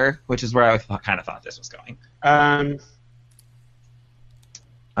Demeter, which is where I kind of thought this was going.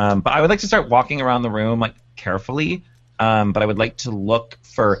 But I would like to start walking around the room like carefully. But I would like to look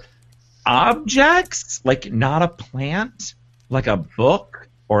for objects, like not a plant, like a book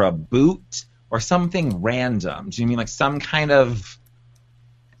or a boot or something random. Do you mean like some kind of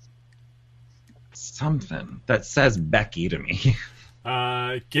something that says Becky to me?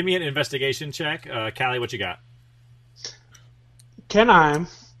 Give me an investigation check. Callie, what you got? Can I?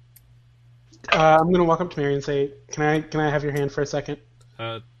 I'm gonna walk up to Mary and say, "Can I have your hand for a second?"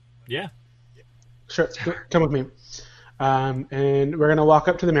 Yeah. Sure. Come with me. And we're gonna walk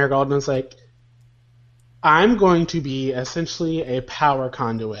up to the marigold, and it's like, I'm going to be essentially a power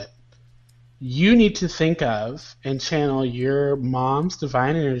conduit. You need to think of and channel your mom's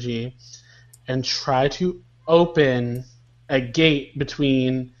divine energy and try to open a gate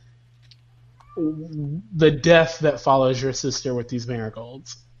between the death that follows your sister with these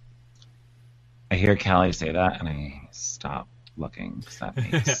marigolds. I hear Callie say that, and I stop looking because that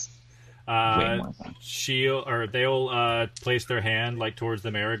makes way more sense. They'll place their hand like towards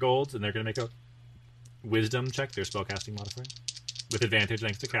the marigolds, and they're going to make a wisdom check, their spellcasting modifier, with advantage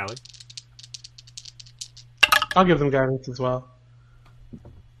thanks to Callie. I'll give them guidance as well.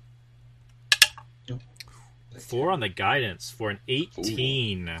 4 on the guidance for an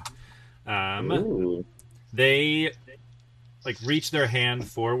 18. They like reach their hand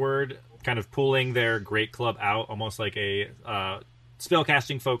forward, kind of pulling their great club out, almost like a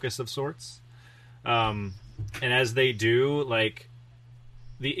spellcasting focus of sorts. And as they do, like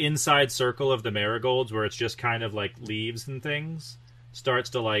the inside circle of the marigolds, where it's just kind of like leaves and things,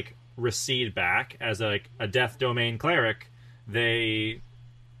 starts to like recede back. As a death domain cleric, they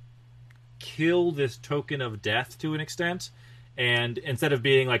kill this token of death to an extent, and instead of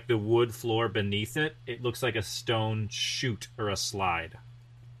being like the wood floor beneath it, it looks like a stone chute or a slide.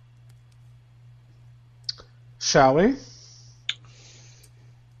 Shall we?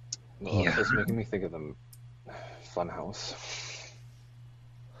 Yeah. It's making me think of the Funhouse.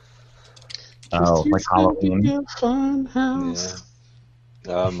 Oh, like Halloween. Funhouse.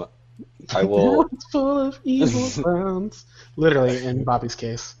 Yeah. I will. It's full of evil clowns. Literally, in Bobby's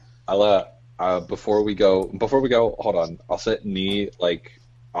case. I'll before we go, hold on. I'll sit knee like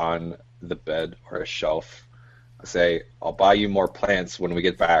on the bed or a shelf. I say, I'll buy you more plants when we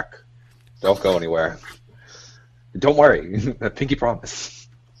get back. Don't go anywhere. Don't worry. Pinky promise.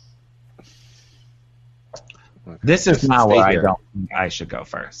 This is Just now stay where I here. don't think I should go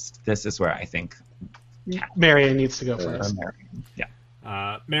first. This is where I think. Marion needs to go first.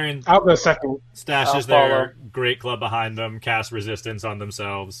 Marion I'll go second. stashes their great club behind them, casts resistance on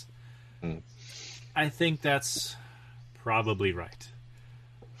themselves. I think that's probably right.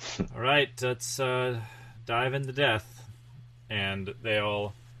 All right, let's dive into death. And they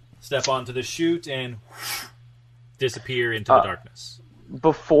all step onto the chute and disappear into the darkness.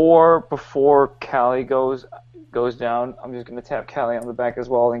 Before Callie goes down, I'm just gonna tap Callie on the back as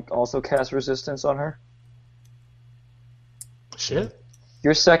well and also cast resistance on her. Shit.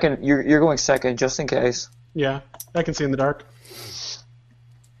 You're second. You're going second, just in case. Yeah, I can see in the dark.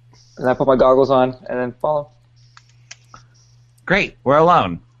 And I put my goggles on and then follow. Great, we're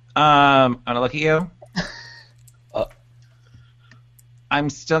alone. I'm gonna look at you. I'm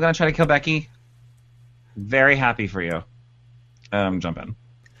still gonna try to kill Becky. Very happy for you. Jump in.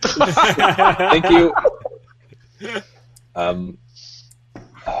 Thank you.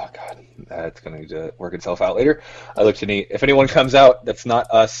 Oh god, that's going to work itself out later. I look to Nate. If anyone comes out that's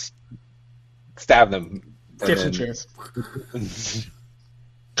not us, stab them. Kitchen chairs.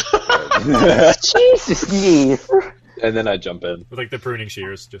 Jesus, Neve. And then I jump in. With like the pruning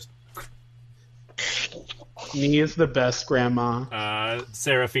shears, just. Me is the best grandma.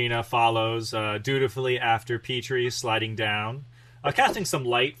 Seraphina follows dutifully after Petrie sliding down. Casting some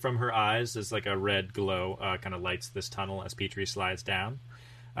light from her eyes as like a red glow kind of lights this tunnel as Petrie slides down.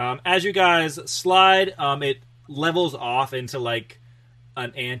 As you guys slide, it levels off into like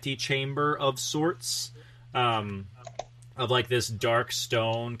an antechamber of sorts, of like this dark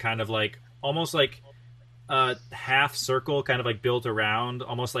stone, kind of like almost like a half circle, kind of like built around,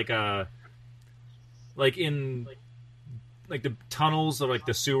 almost like a like in like the tunnels of like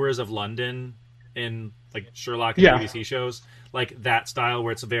the sewers of London in like Sherlock and BBC shows, like that style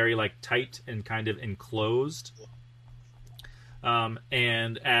where it's very like tight and kind of enclosed.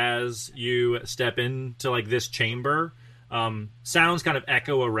 And as you step into like this chamber, sounds kind of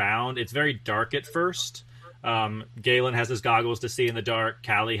echo around. It's very dark at first. Galen has his goggles to see in the dark.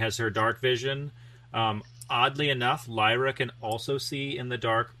 Callie has her dark vision. Oddly enough, Lyra can also see in the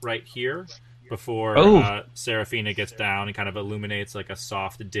dark right here before Seraphina gets down and kind of illuminates like a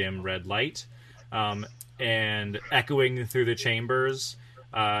soft, dim red light. And echoing through the chambers,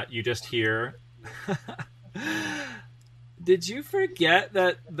 you just hear... Did you forget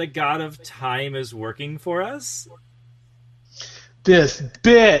that the god of time is working for us? This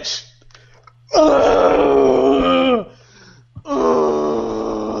bitch. Oh,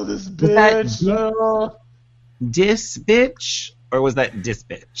 this bitch. Dis bitch? Or was that dis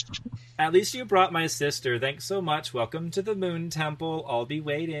bitch? At least you brought my sister. Thanks so much. Welcome to the Moon Temple. I'll be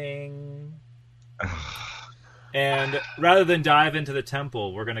waiting. And rather than dive into the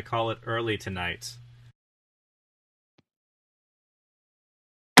temple, we're going to call it early tonight.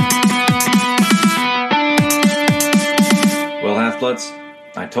 Well, Half-Bloods,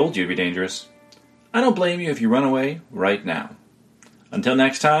 I told you to be dangerous. I don't blame you if you run away right now. Until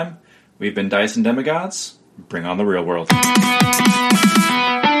next time, we've been Dice and Demigods. Bring on the real world.